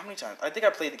 How many times? I think I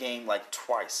played the game like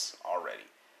twice already.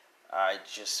 I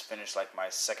just finished like my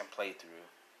second playthrough.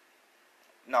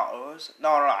 No,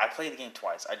 I played the game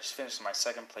twice. I just finished my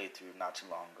second playthrough not too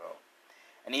long ago.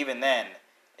 And even then,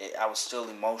 I was still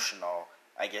emotional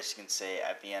I guess you can say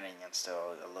at the ending and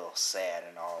still a little sad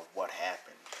and all what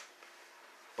happened.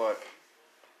 But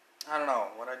I don't know.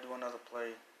 Would I do another play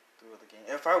through the game?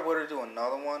 If I were to do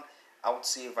another one, I would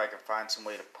see if I could find some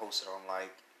way to post it on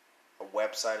like a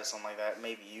website or something like that.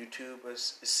 Maybe YouTube. Or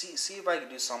see if I could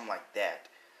do something like that.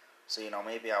 So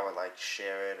maybe I would like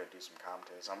share it or do some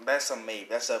commentary. That's a maybe.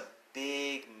 That's a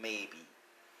big maybe.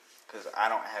 Because I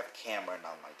don't have a camera or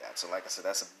nothing like that. So like I said,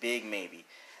 that's a big maybe.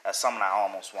 That's something I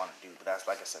almost want to do. But that's,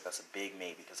 like I said, that's a big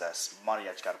maybe. Because that's money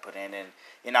that you got to put in. And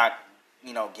you're not,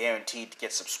 guaranteed to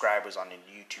get subscribers on your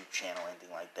YouTube channel or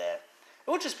anything like that. It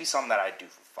would just be something that I do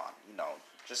for fun.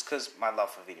 Just because my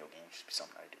love for video games should be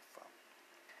something I do for fun.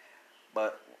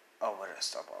 But, what did I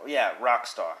stop about? Yeah,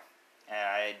 Rockstar. And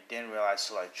I didn't realize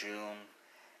till like June.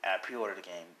 And I pre-ordered the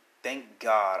game. Thank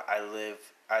God I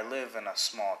live in a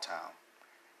small town.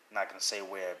 I'm not going to say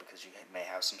where because you may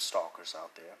have some stalkers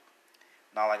out there.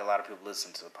 Not like a lot of people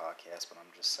listen to the podcast, but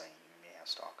I'm just saying you may have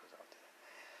stalkers out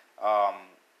there.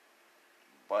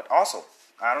 But also,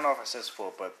 I don't know if I said this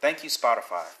before, but thank you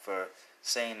Spotify for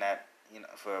saying that,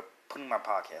 for putting my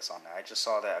podcast on there. I just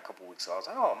saw that a couple weeks ago. I was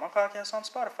like, oh, my podcast's on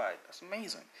Spotify. That's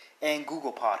amazing. And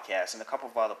Google Podcasts and a couple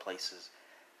of other places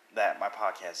that my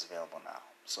podcast is available now.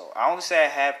 So I only say I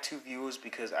have 2 viewers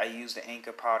because I use the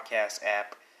Anchor Podcast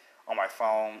app on my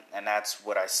phone, and that's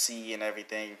what I see and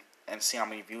everything, and see how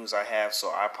many views I have. So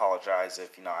I apologize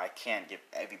if I can't give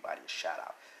everybody a shout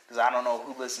out because I don't know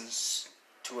who listens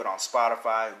to it on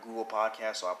Spotify or Google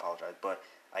Podcasts. So I apologize, but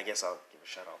I guess I'll give a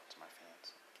shout out to my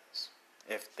fans,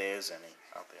 if there's any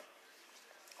out there.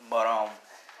 But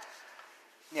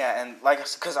yeah, and like I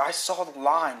said, because I saw the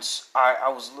lines,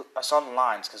 I saw the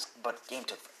lines, but the game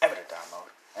took forever to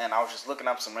download, and I was just looking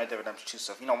up some Red Dead Redemption 2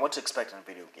 stuff. What to expect in a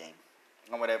video game.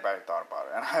 And what everybody thought about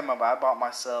it. And I remember I bought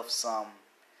myself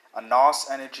a NOS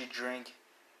energy drink,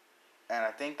 and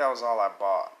I think that was all I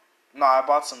bought. No, I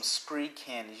bought some Spree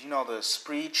candies. The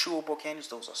Spree chewable candies?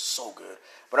 Those are so good.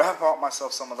 But I bought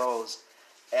myself some of those,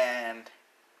 and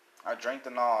I drank the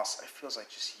NOS. It feels like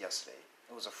just yesterday.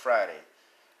 It was a Friday.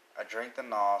 I drank the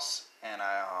NOS, and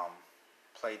I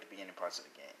played the beginning parts of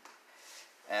the game.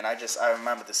 And I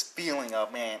remember this feeling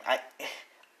of, man,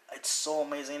 it's so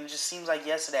amazing. It just seems like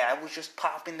yesterday I was just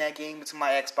popping that game into my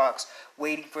Xbox,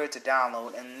 waiting for it to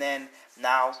download, and then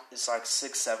now it's like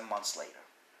 6-7 months later.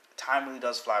 Time really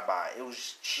does fly by. It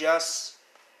was just,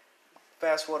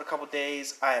 fast forward a couple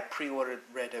days, I had pre-ordered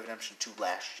Red Dead Redemption 2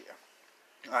 last year.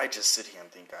 I just sit here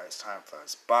and think, guys, time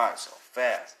flies by so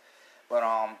fast. But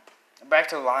back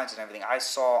to the lines and everything. I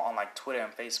saw on like Twitter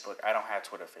and Facebook. I don't have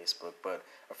Twitter, Facebook, but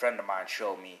a friend of mine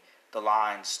showed me the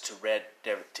lines to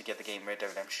get the game Red Dead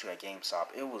Redemption 2 at GameStop.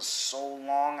 It was so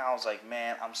long. I was like,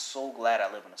 man, I'm so glad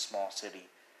I live in a small city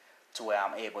to where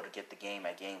I'm able to get the game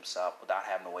at GameStop without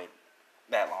having to wait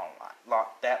that long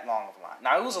of a line.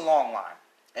 Now, it was a long line.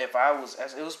 It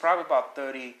was probably about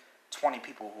 30, 20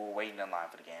 people who were waiting in line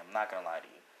for the game. I'm not gonna lie to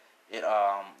you.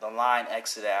 The line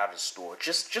exited out of the store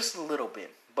just a little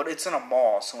bit, but it's in a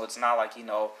mall, so it's not like it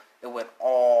went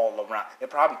all around. It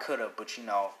probably could have, but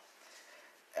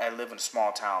I live in a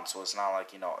small town, so it's not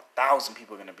like 1,000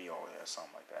 people are gonna be over there or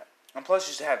something like that. And plus,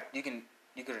 you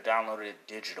could have downloaded it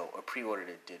digital or pre-ordered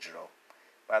it digital.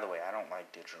 By the way, I don't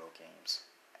like digital games.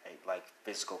 I like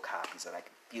physical copies that I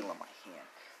can feel in my hand.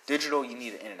 Digital, you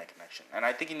need an internet connection, and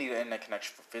I think you need an internet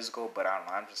connection for physical. But I don't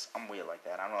know. I'm weird like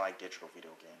that. I don't like digital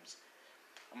video games.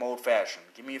 I'm old-fashioned.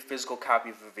 Give me a physical copy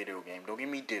of a video game. Don't give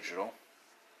me digital.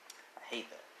 I hate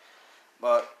that.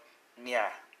 But yeah,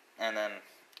 and then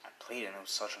I played it, and it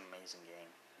was such an amazing game.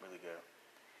 Really good.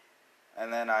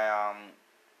 And then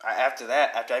after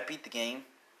I beat the game,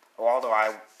 after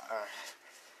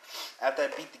I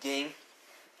beat the game,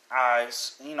 I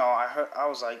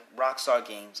was like, Rockstar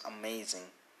Games,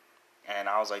 amazing. And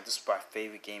I was like, this is my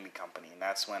favorite gaming company. And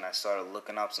that's when I started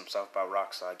looking up some stuff about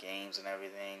Rockstar Games and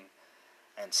everything,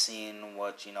 and seeing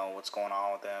what's going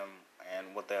on with them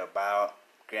and what they're about.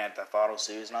 Grand Theft Auto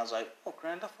series, and I was like, oh,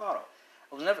 Grand Theft Auto.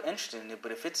 I was never interested in it,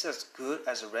 but if it's as good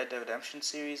as the Red Dead Redemption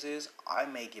series is, I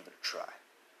may give it a try.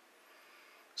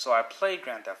 So I played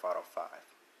Grand Theft Auto 5,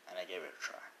 and I gave it a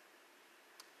try.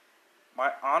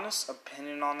 My honest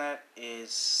opinion on that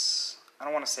is, I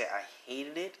don't want to say I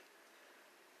hated it.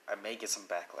 I may get some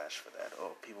backlash for that. Or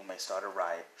people may start a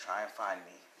riot, try and find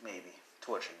me, maybe,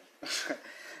 torture me.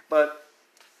 But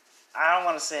I don't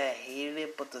want to say I hated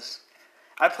it, but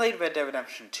I played Red Dead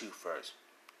Redemption 2 first.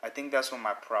 I think that's where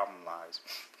my problem lies.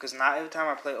 Because not every time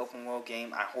I play open world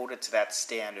game, I hold it to that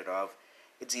standard of,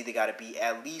 it's either got to be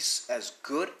at least as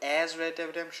good as Red Dead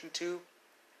Redemption 2,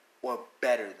 or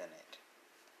better than it.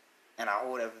 And I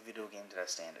hold every video game to that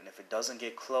standard. And if it doesn't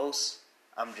get close,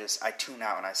 I tune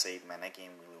out and I say, man, that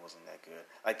game really wasn't that good.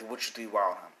 Like the Witcher 3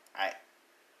 Wild Hunt, I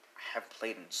haven't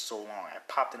played in so long. I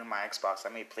popped it in my Xbox. I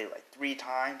may play like 3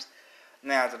 times.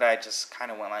 And after that, I just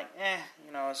kind of went like,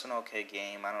 it's an okay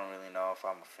game. I don't really know if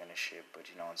I'm gonna finish it, but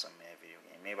it's a mad video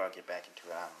game. Maybe I'll get back into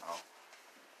it. I don't know.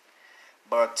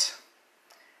 But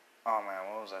oh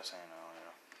man, what was I saying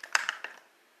earlier?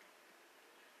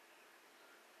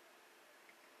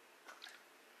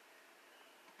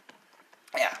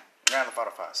 Yeah, Grand Theft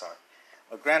Auto 5. Sorry,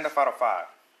 Grand Theft Auto 5,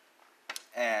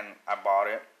 and I bought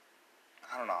it.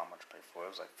 I don't know how much I paid for it.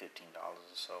 It was like $15 or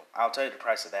so. I'll tell you the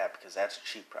price of that because that's a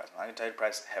cheap price. I'm not gonna tell you the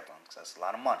price of the headphones because that's a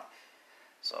lot of money.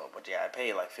 So, but yeah, I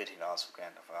paid like $15 for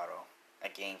Grand Theft Auto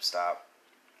at GameStop.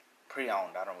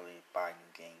 Pre-owned. I don't really buy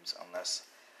new games unless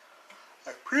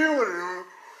I pre-order them.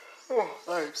 Oh,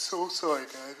 I'm so sorry,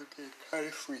 guys. I'm getting kind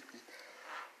of sleepy.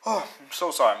 Oh, I'm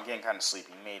so sorry. I'm getting kind of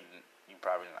sleepy. You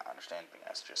probably didn't understand anything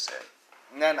I just said.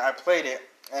 And then I played it,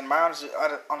 and my honestly,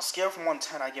 on a scale from 1 to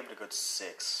 10, I give it a good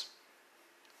 6.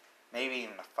 Maybe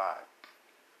even a 5.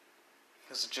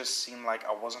 Because it just seemed like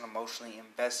I wasn't emotionally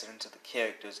invested into the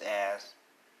characters as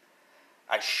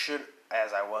I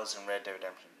was in Red Dead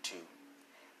Redemption 2.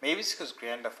 Maybe it's because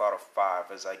Grand Theft Auto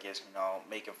 5 is, I guess,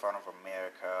 making fun of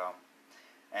America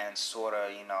and sort of,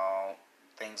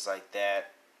 things like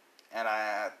that. And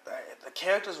the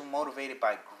characters were motivated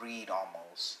by greed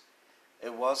almost.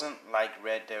 It wasn't like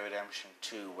Red Dead Redemption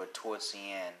 2 where towards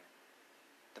the end,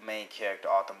 the main character,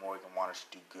 Arthur Morgan, wanted to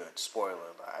do good. Spoiler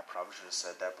alert. I probably should have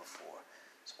said that before.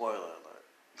 Spoiler alert.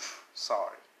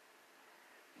 Sorry.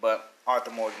 But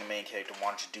Arthur Morgan, the main character,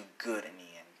 wanted to do good in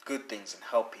the end. Good things and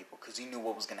help people because he knew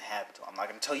what was going to happen to him. I'm not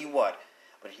going to tell you what,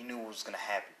 but he knew what was going to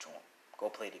happen to him. Go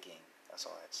play the game. That's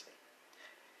all I had to say.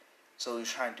 So he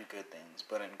was trying to do good things.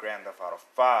 But in Grand Theft Auto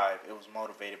 5, it was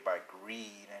motivated by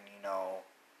greed and,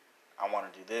 I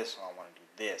want to do this or I want to do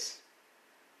this.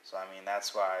 So,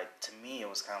 that's why, to me, it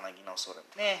was kind of like, sort of,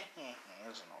 it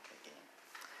was an okay game.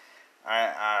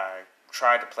 I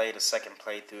tried to play the second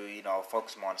playthrough,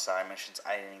 focus more on side missions.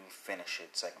 I didn't even finish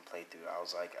it, second playthrough. I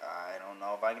was like, I don't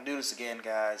know if I can do this again,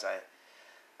 guys.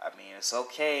 It's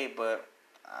okay, but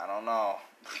I don't know.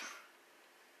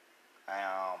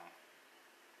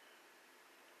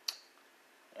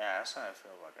 Yeah, that's how I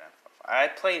feel about Grand Theft Auto. I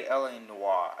played L.A.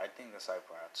 Noire. I think that's how I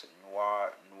pronounce it.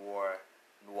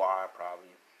 Noir, probably.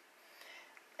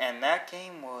 And that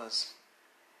game was...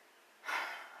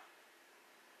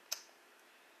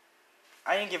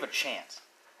 I didn't give it a chance.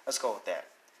 Let's go with that.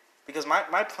 Because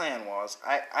my plan was,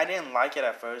 I didn't like it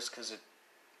at first because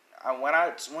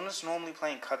when it's normally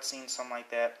playing cutscenes, something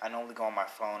like that, I normally go on my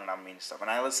phone and I'm reading stuff. And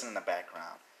I listen in the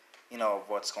background, of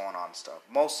what's going on and stuff.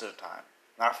 Most of the time.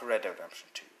 Not for Red Dead Redemption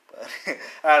 2. But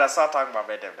alright, I'll stop talking about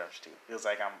Red Dead Redemption 2. Feels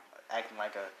like I'm acting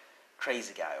like a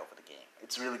crazy guy over the game.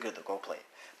 It's really good to go play it.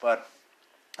 But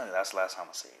that's the last time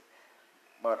I say it.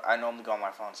 But I normally go on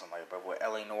my phone or something like that. But with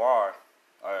L.A. Noire,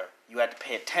 you had to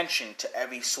pay attention to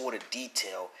every sort of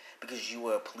detail because you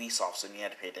were a police officer and you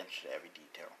had to pay attention to every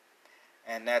detail.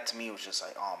 And that to me was just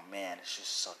like, oh man, it's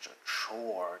just such a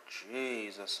chore.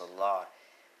 Jeez, that's a lot.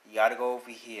 You gotta go over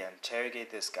here,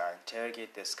 interrogate this guy.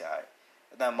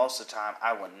 And then most of the time,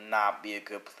 I would not be a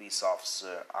good police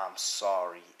officer. I'm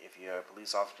sorry. If you're a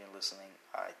police officer listening,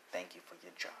 I thank you for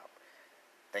your job.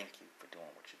 Thank you for doing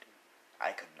what you do.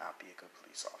 I could not be a good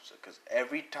police officer. Because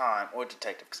every time, or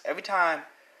detective, because every time,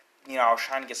 I was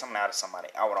trying to get something out of somebody,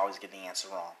 I would always get the answer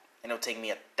wrong. And it would take me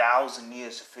 1,000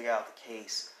 years to figure out the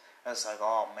case. And it's like,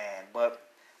 oh man. But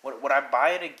would I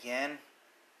buy it again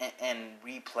and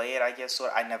replay it, I guess? So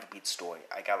I never beat the story.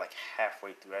 I got like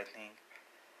halfway through, I think.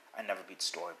 I never beat the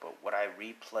story. But would I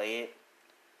replay it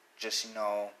just,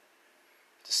 to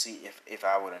see if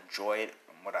I would enjoy it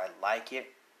and would I like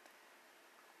it?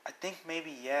 I think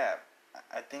maybe, yeah.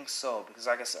 I think so. Because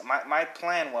like I said, my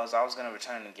plan was I was going to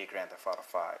return and get Grand Theft Auto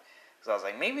 5. Because I was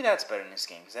like, maybe that's better than this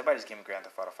game. Because everybody's giving Grand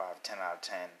Theft Auto 5 10 out of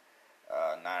 10,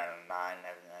 9 out of 9, and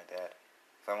everything like that.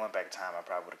 If I went back in time, I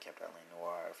probably would have kept L.A.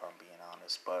 Noire, if I'm being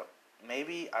honest. But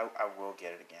maybe I will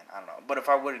get it again. I don't know. But if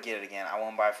I were to get it again, I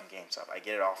won't buy it from GameStop. I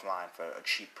get it offline for a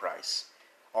cheap price.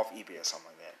 Off eBay or something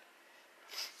like that.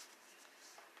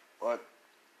 But,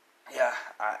 yeah,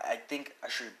 I think I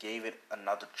should have gave it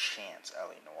another chance,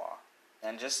 L.A. Noire.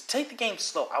 And just take the game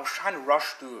slow. I was trying to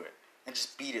rush through it and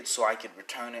just beat it so I could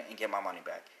return it and get my money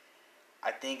back. I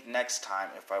think next time,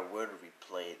 if I were to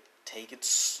replay it, take it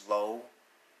slow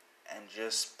and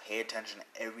just pay attention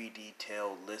to every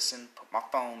detail. Listen, put my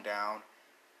phone down,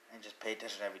 and just pay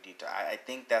attention to every detail. I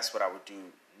think that's what I would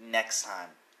do next time.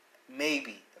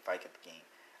 Maybe if I get the game.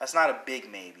 That's not a big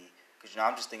maybe, because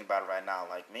I'm just thinking about it right now.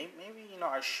 Like maybe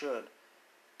I should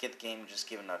get the game and just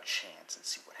give it another chance and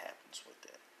see what happens with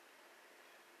it.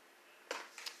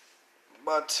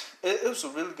 But it was a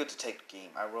really good detective game.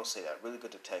 I will say that. Really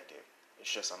good detective.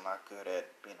 It's just I'm not good at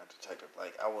being a detective.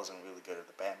 Like, I wasn't really good at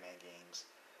the Batman games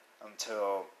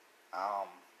until I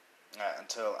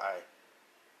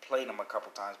played them a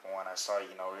couple times. But when I started,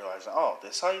 realizing, oh,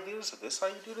 this how you do this, or this how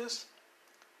you do this.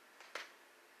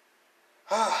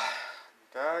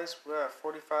 Guys, we're at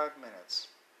 45 minutes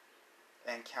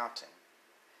and counting.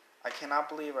 I cannot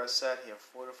believe I sat here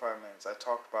 45 minutes. I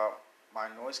talked about my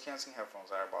noise-canceling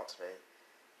headphones I bought today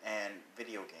and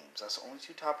video games. That's the only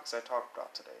two topics I talked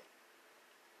about today.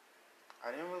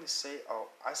 I didn't really say,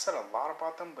 I said a lot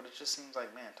about them, but it just seems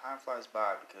like, man, time flies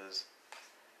by because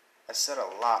I said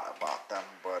a lot about them,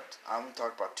 but I only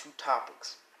talked about two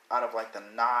topics out of like the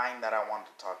 9 that I wanted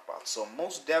to talk about. So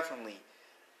most definitely,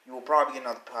 you will probably get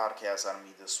another podcast out of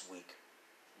me this week.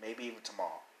 Maybe even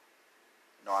tomorrow.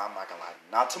 No, I'm not going to lie.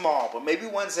 Not tomorrow, but maybe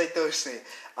Wednesday, Thursday.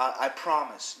 I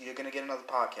promise you're going to get another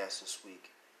podcast this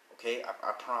week. Okay?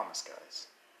 I promise, guys.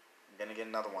 You're going to get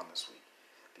another one this week.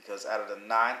 Because out of the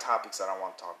 9 topics that I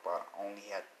want to talk about, I only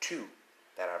had 2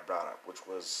 that I brought up, which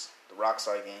was the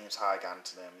Rockstar games, how I got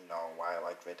into them, why I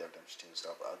like Red Dead Redemption 2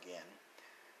 stuff again,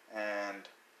 and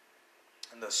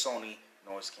the Sony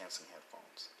noise-canceling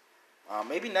headphones.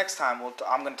 Maybe next time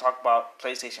I'm going to talk about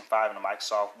PlayStation 5 and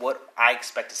Microsoft, what I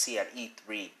expect to see at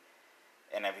E3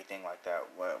 and everything like that,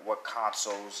 what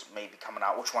consoles may be coming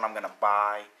out, which one I'm going to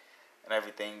buy, and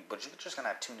everything. But you're just going to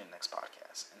have to tune in next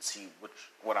podcast and see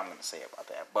what I'm going to say about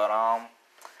that. But I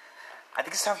think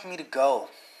it's time for me to go.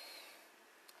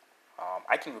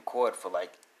 I can record for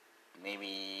like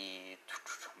maybe,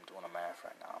 I'm doing a math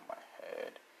right now in my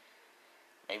head,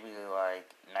 maybe like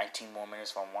 19 more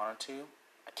minutes if I wanted to.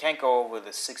 I can't go over the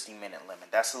 60-minute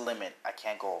limit. That's the limit. I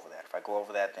can't go over that. If I go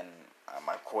over that, then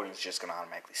my recording is just going to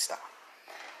automatically stop.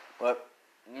 But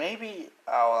maybe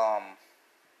I'll,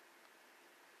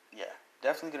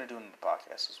 definitely going to do another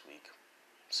podcast this week.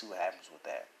 See what happens with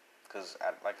that. Because,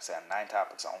 like I said, 9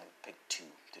 topics, I only picked 2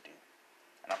 to do.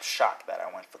 And I'm shocked that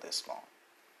I went for this long.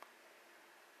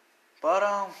 But,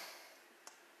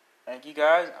 thank you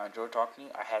guys. I enjoyed talking to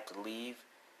you. I had to leave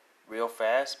real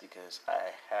fast because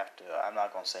I'm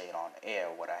not going to say it on air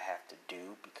what I have to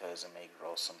do because it may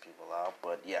gross some people out.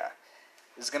 But, yeah,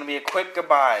 it's going to be a quick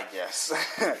goodbye, I guess.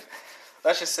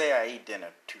 Let's just say I ate dinner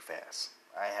too fast.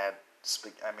 I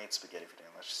made spaghetti for dinner.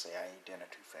 Let's just say I ate dinner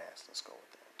too fast. Let's go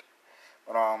with that.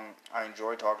 But, I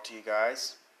enjoyed talking to you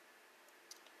guys.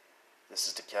 This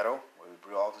is the Kettle, where we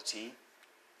brew all the tea.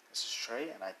 This is Trey,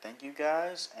 and I thank you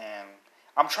guys. And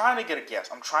I'm trying to get a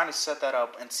guest. I'm trying to set that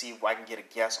up and see if I can get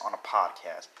a guest on a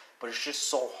podcast. But it's just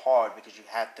so hard because you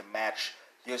have to match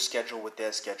your schedule with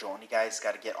their schedule. And you guys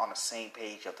got to get on the same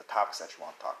page of the topics that you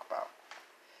want to talk about.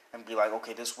 And be like,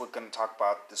 okay, this we're going to talk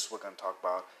about, this we're going to talk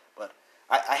about. But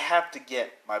I have to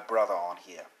get my brother on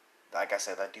here. Like I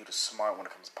said, that dude is smart when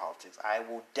it comes to politics. I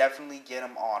will definitely get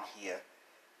him on here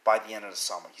by the end of the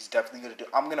summer. He's definitely going to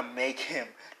I'm going to make him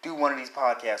do one of these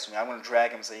podcasts with me. I'm going to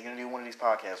drag him and say, you're going to do one of these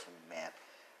podcasts with me, man.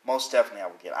 Most definitely I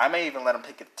will get. I may even let him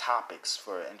pick the topics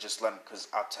for it and just let him, because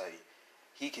I'll tell you,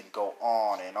 he can go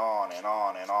on and on and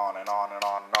on and on and on and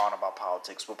on and on about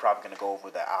politics. We're probably going to go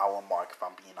over the hour mark if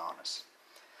I'm being honest.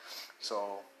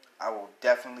 So I will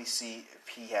definitely see if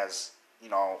he has,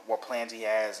 what plans he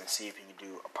has and see if he can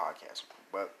do a podcast with me.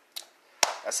 But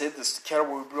that's it. This is the Kettle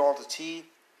where we brew all the tea.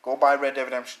 Go buy Red Dead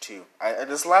Redemption 2. This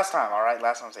is the last time, alright?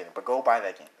 Last time I'm saying it. But go buy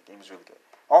that game. The game is really good.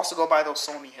 Also, go buy those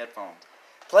Sony headphones.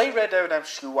 Play Red Dead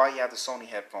Redemption 2 while you have the Sony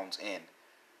headphones in.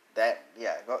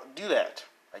 Go do that,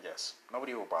 I guess.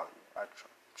 Nobody will bother you.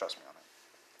 Trust me on that.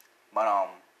 But,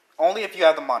 only if you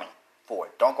have the money for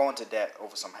it. Don't go into debt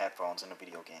over some headphones in a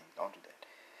video game. Don't do that.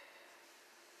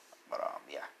 But,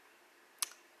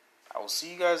 I will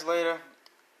see you guys later.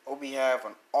 Hope you have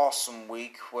an awesome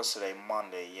week. What's today?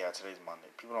 Monday. Yeah, today's Monday.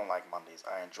 People don't like Mondays.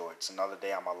 I enjoy it. It's another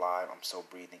day. I'm alive. I'm still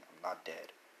breathing. I'm not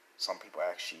dead. Some people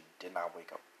actually did not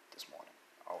wake up this morning.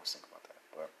 I always think about that.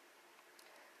 But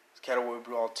it's Kettle where we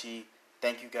brew all tea.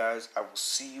 Thank you guys. I will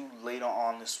see you later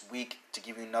on this week to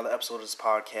give you another episode of this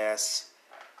podcast.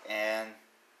 And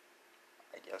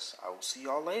I guess I will see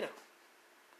y'all later.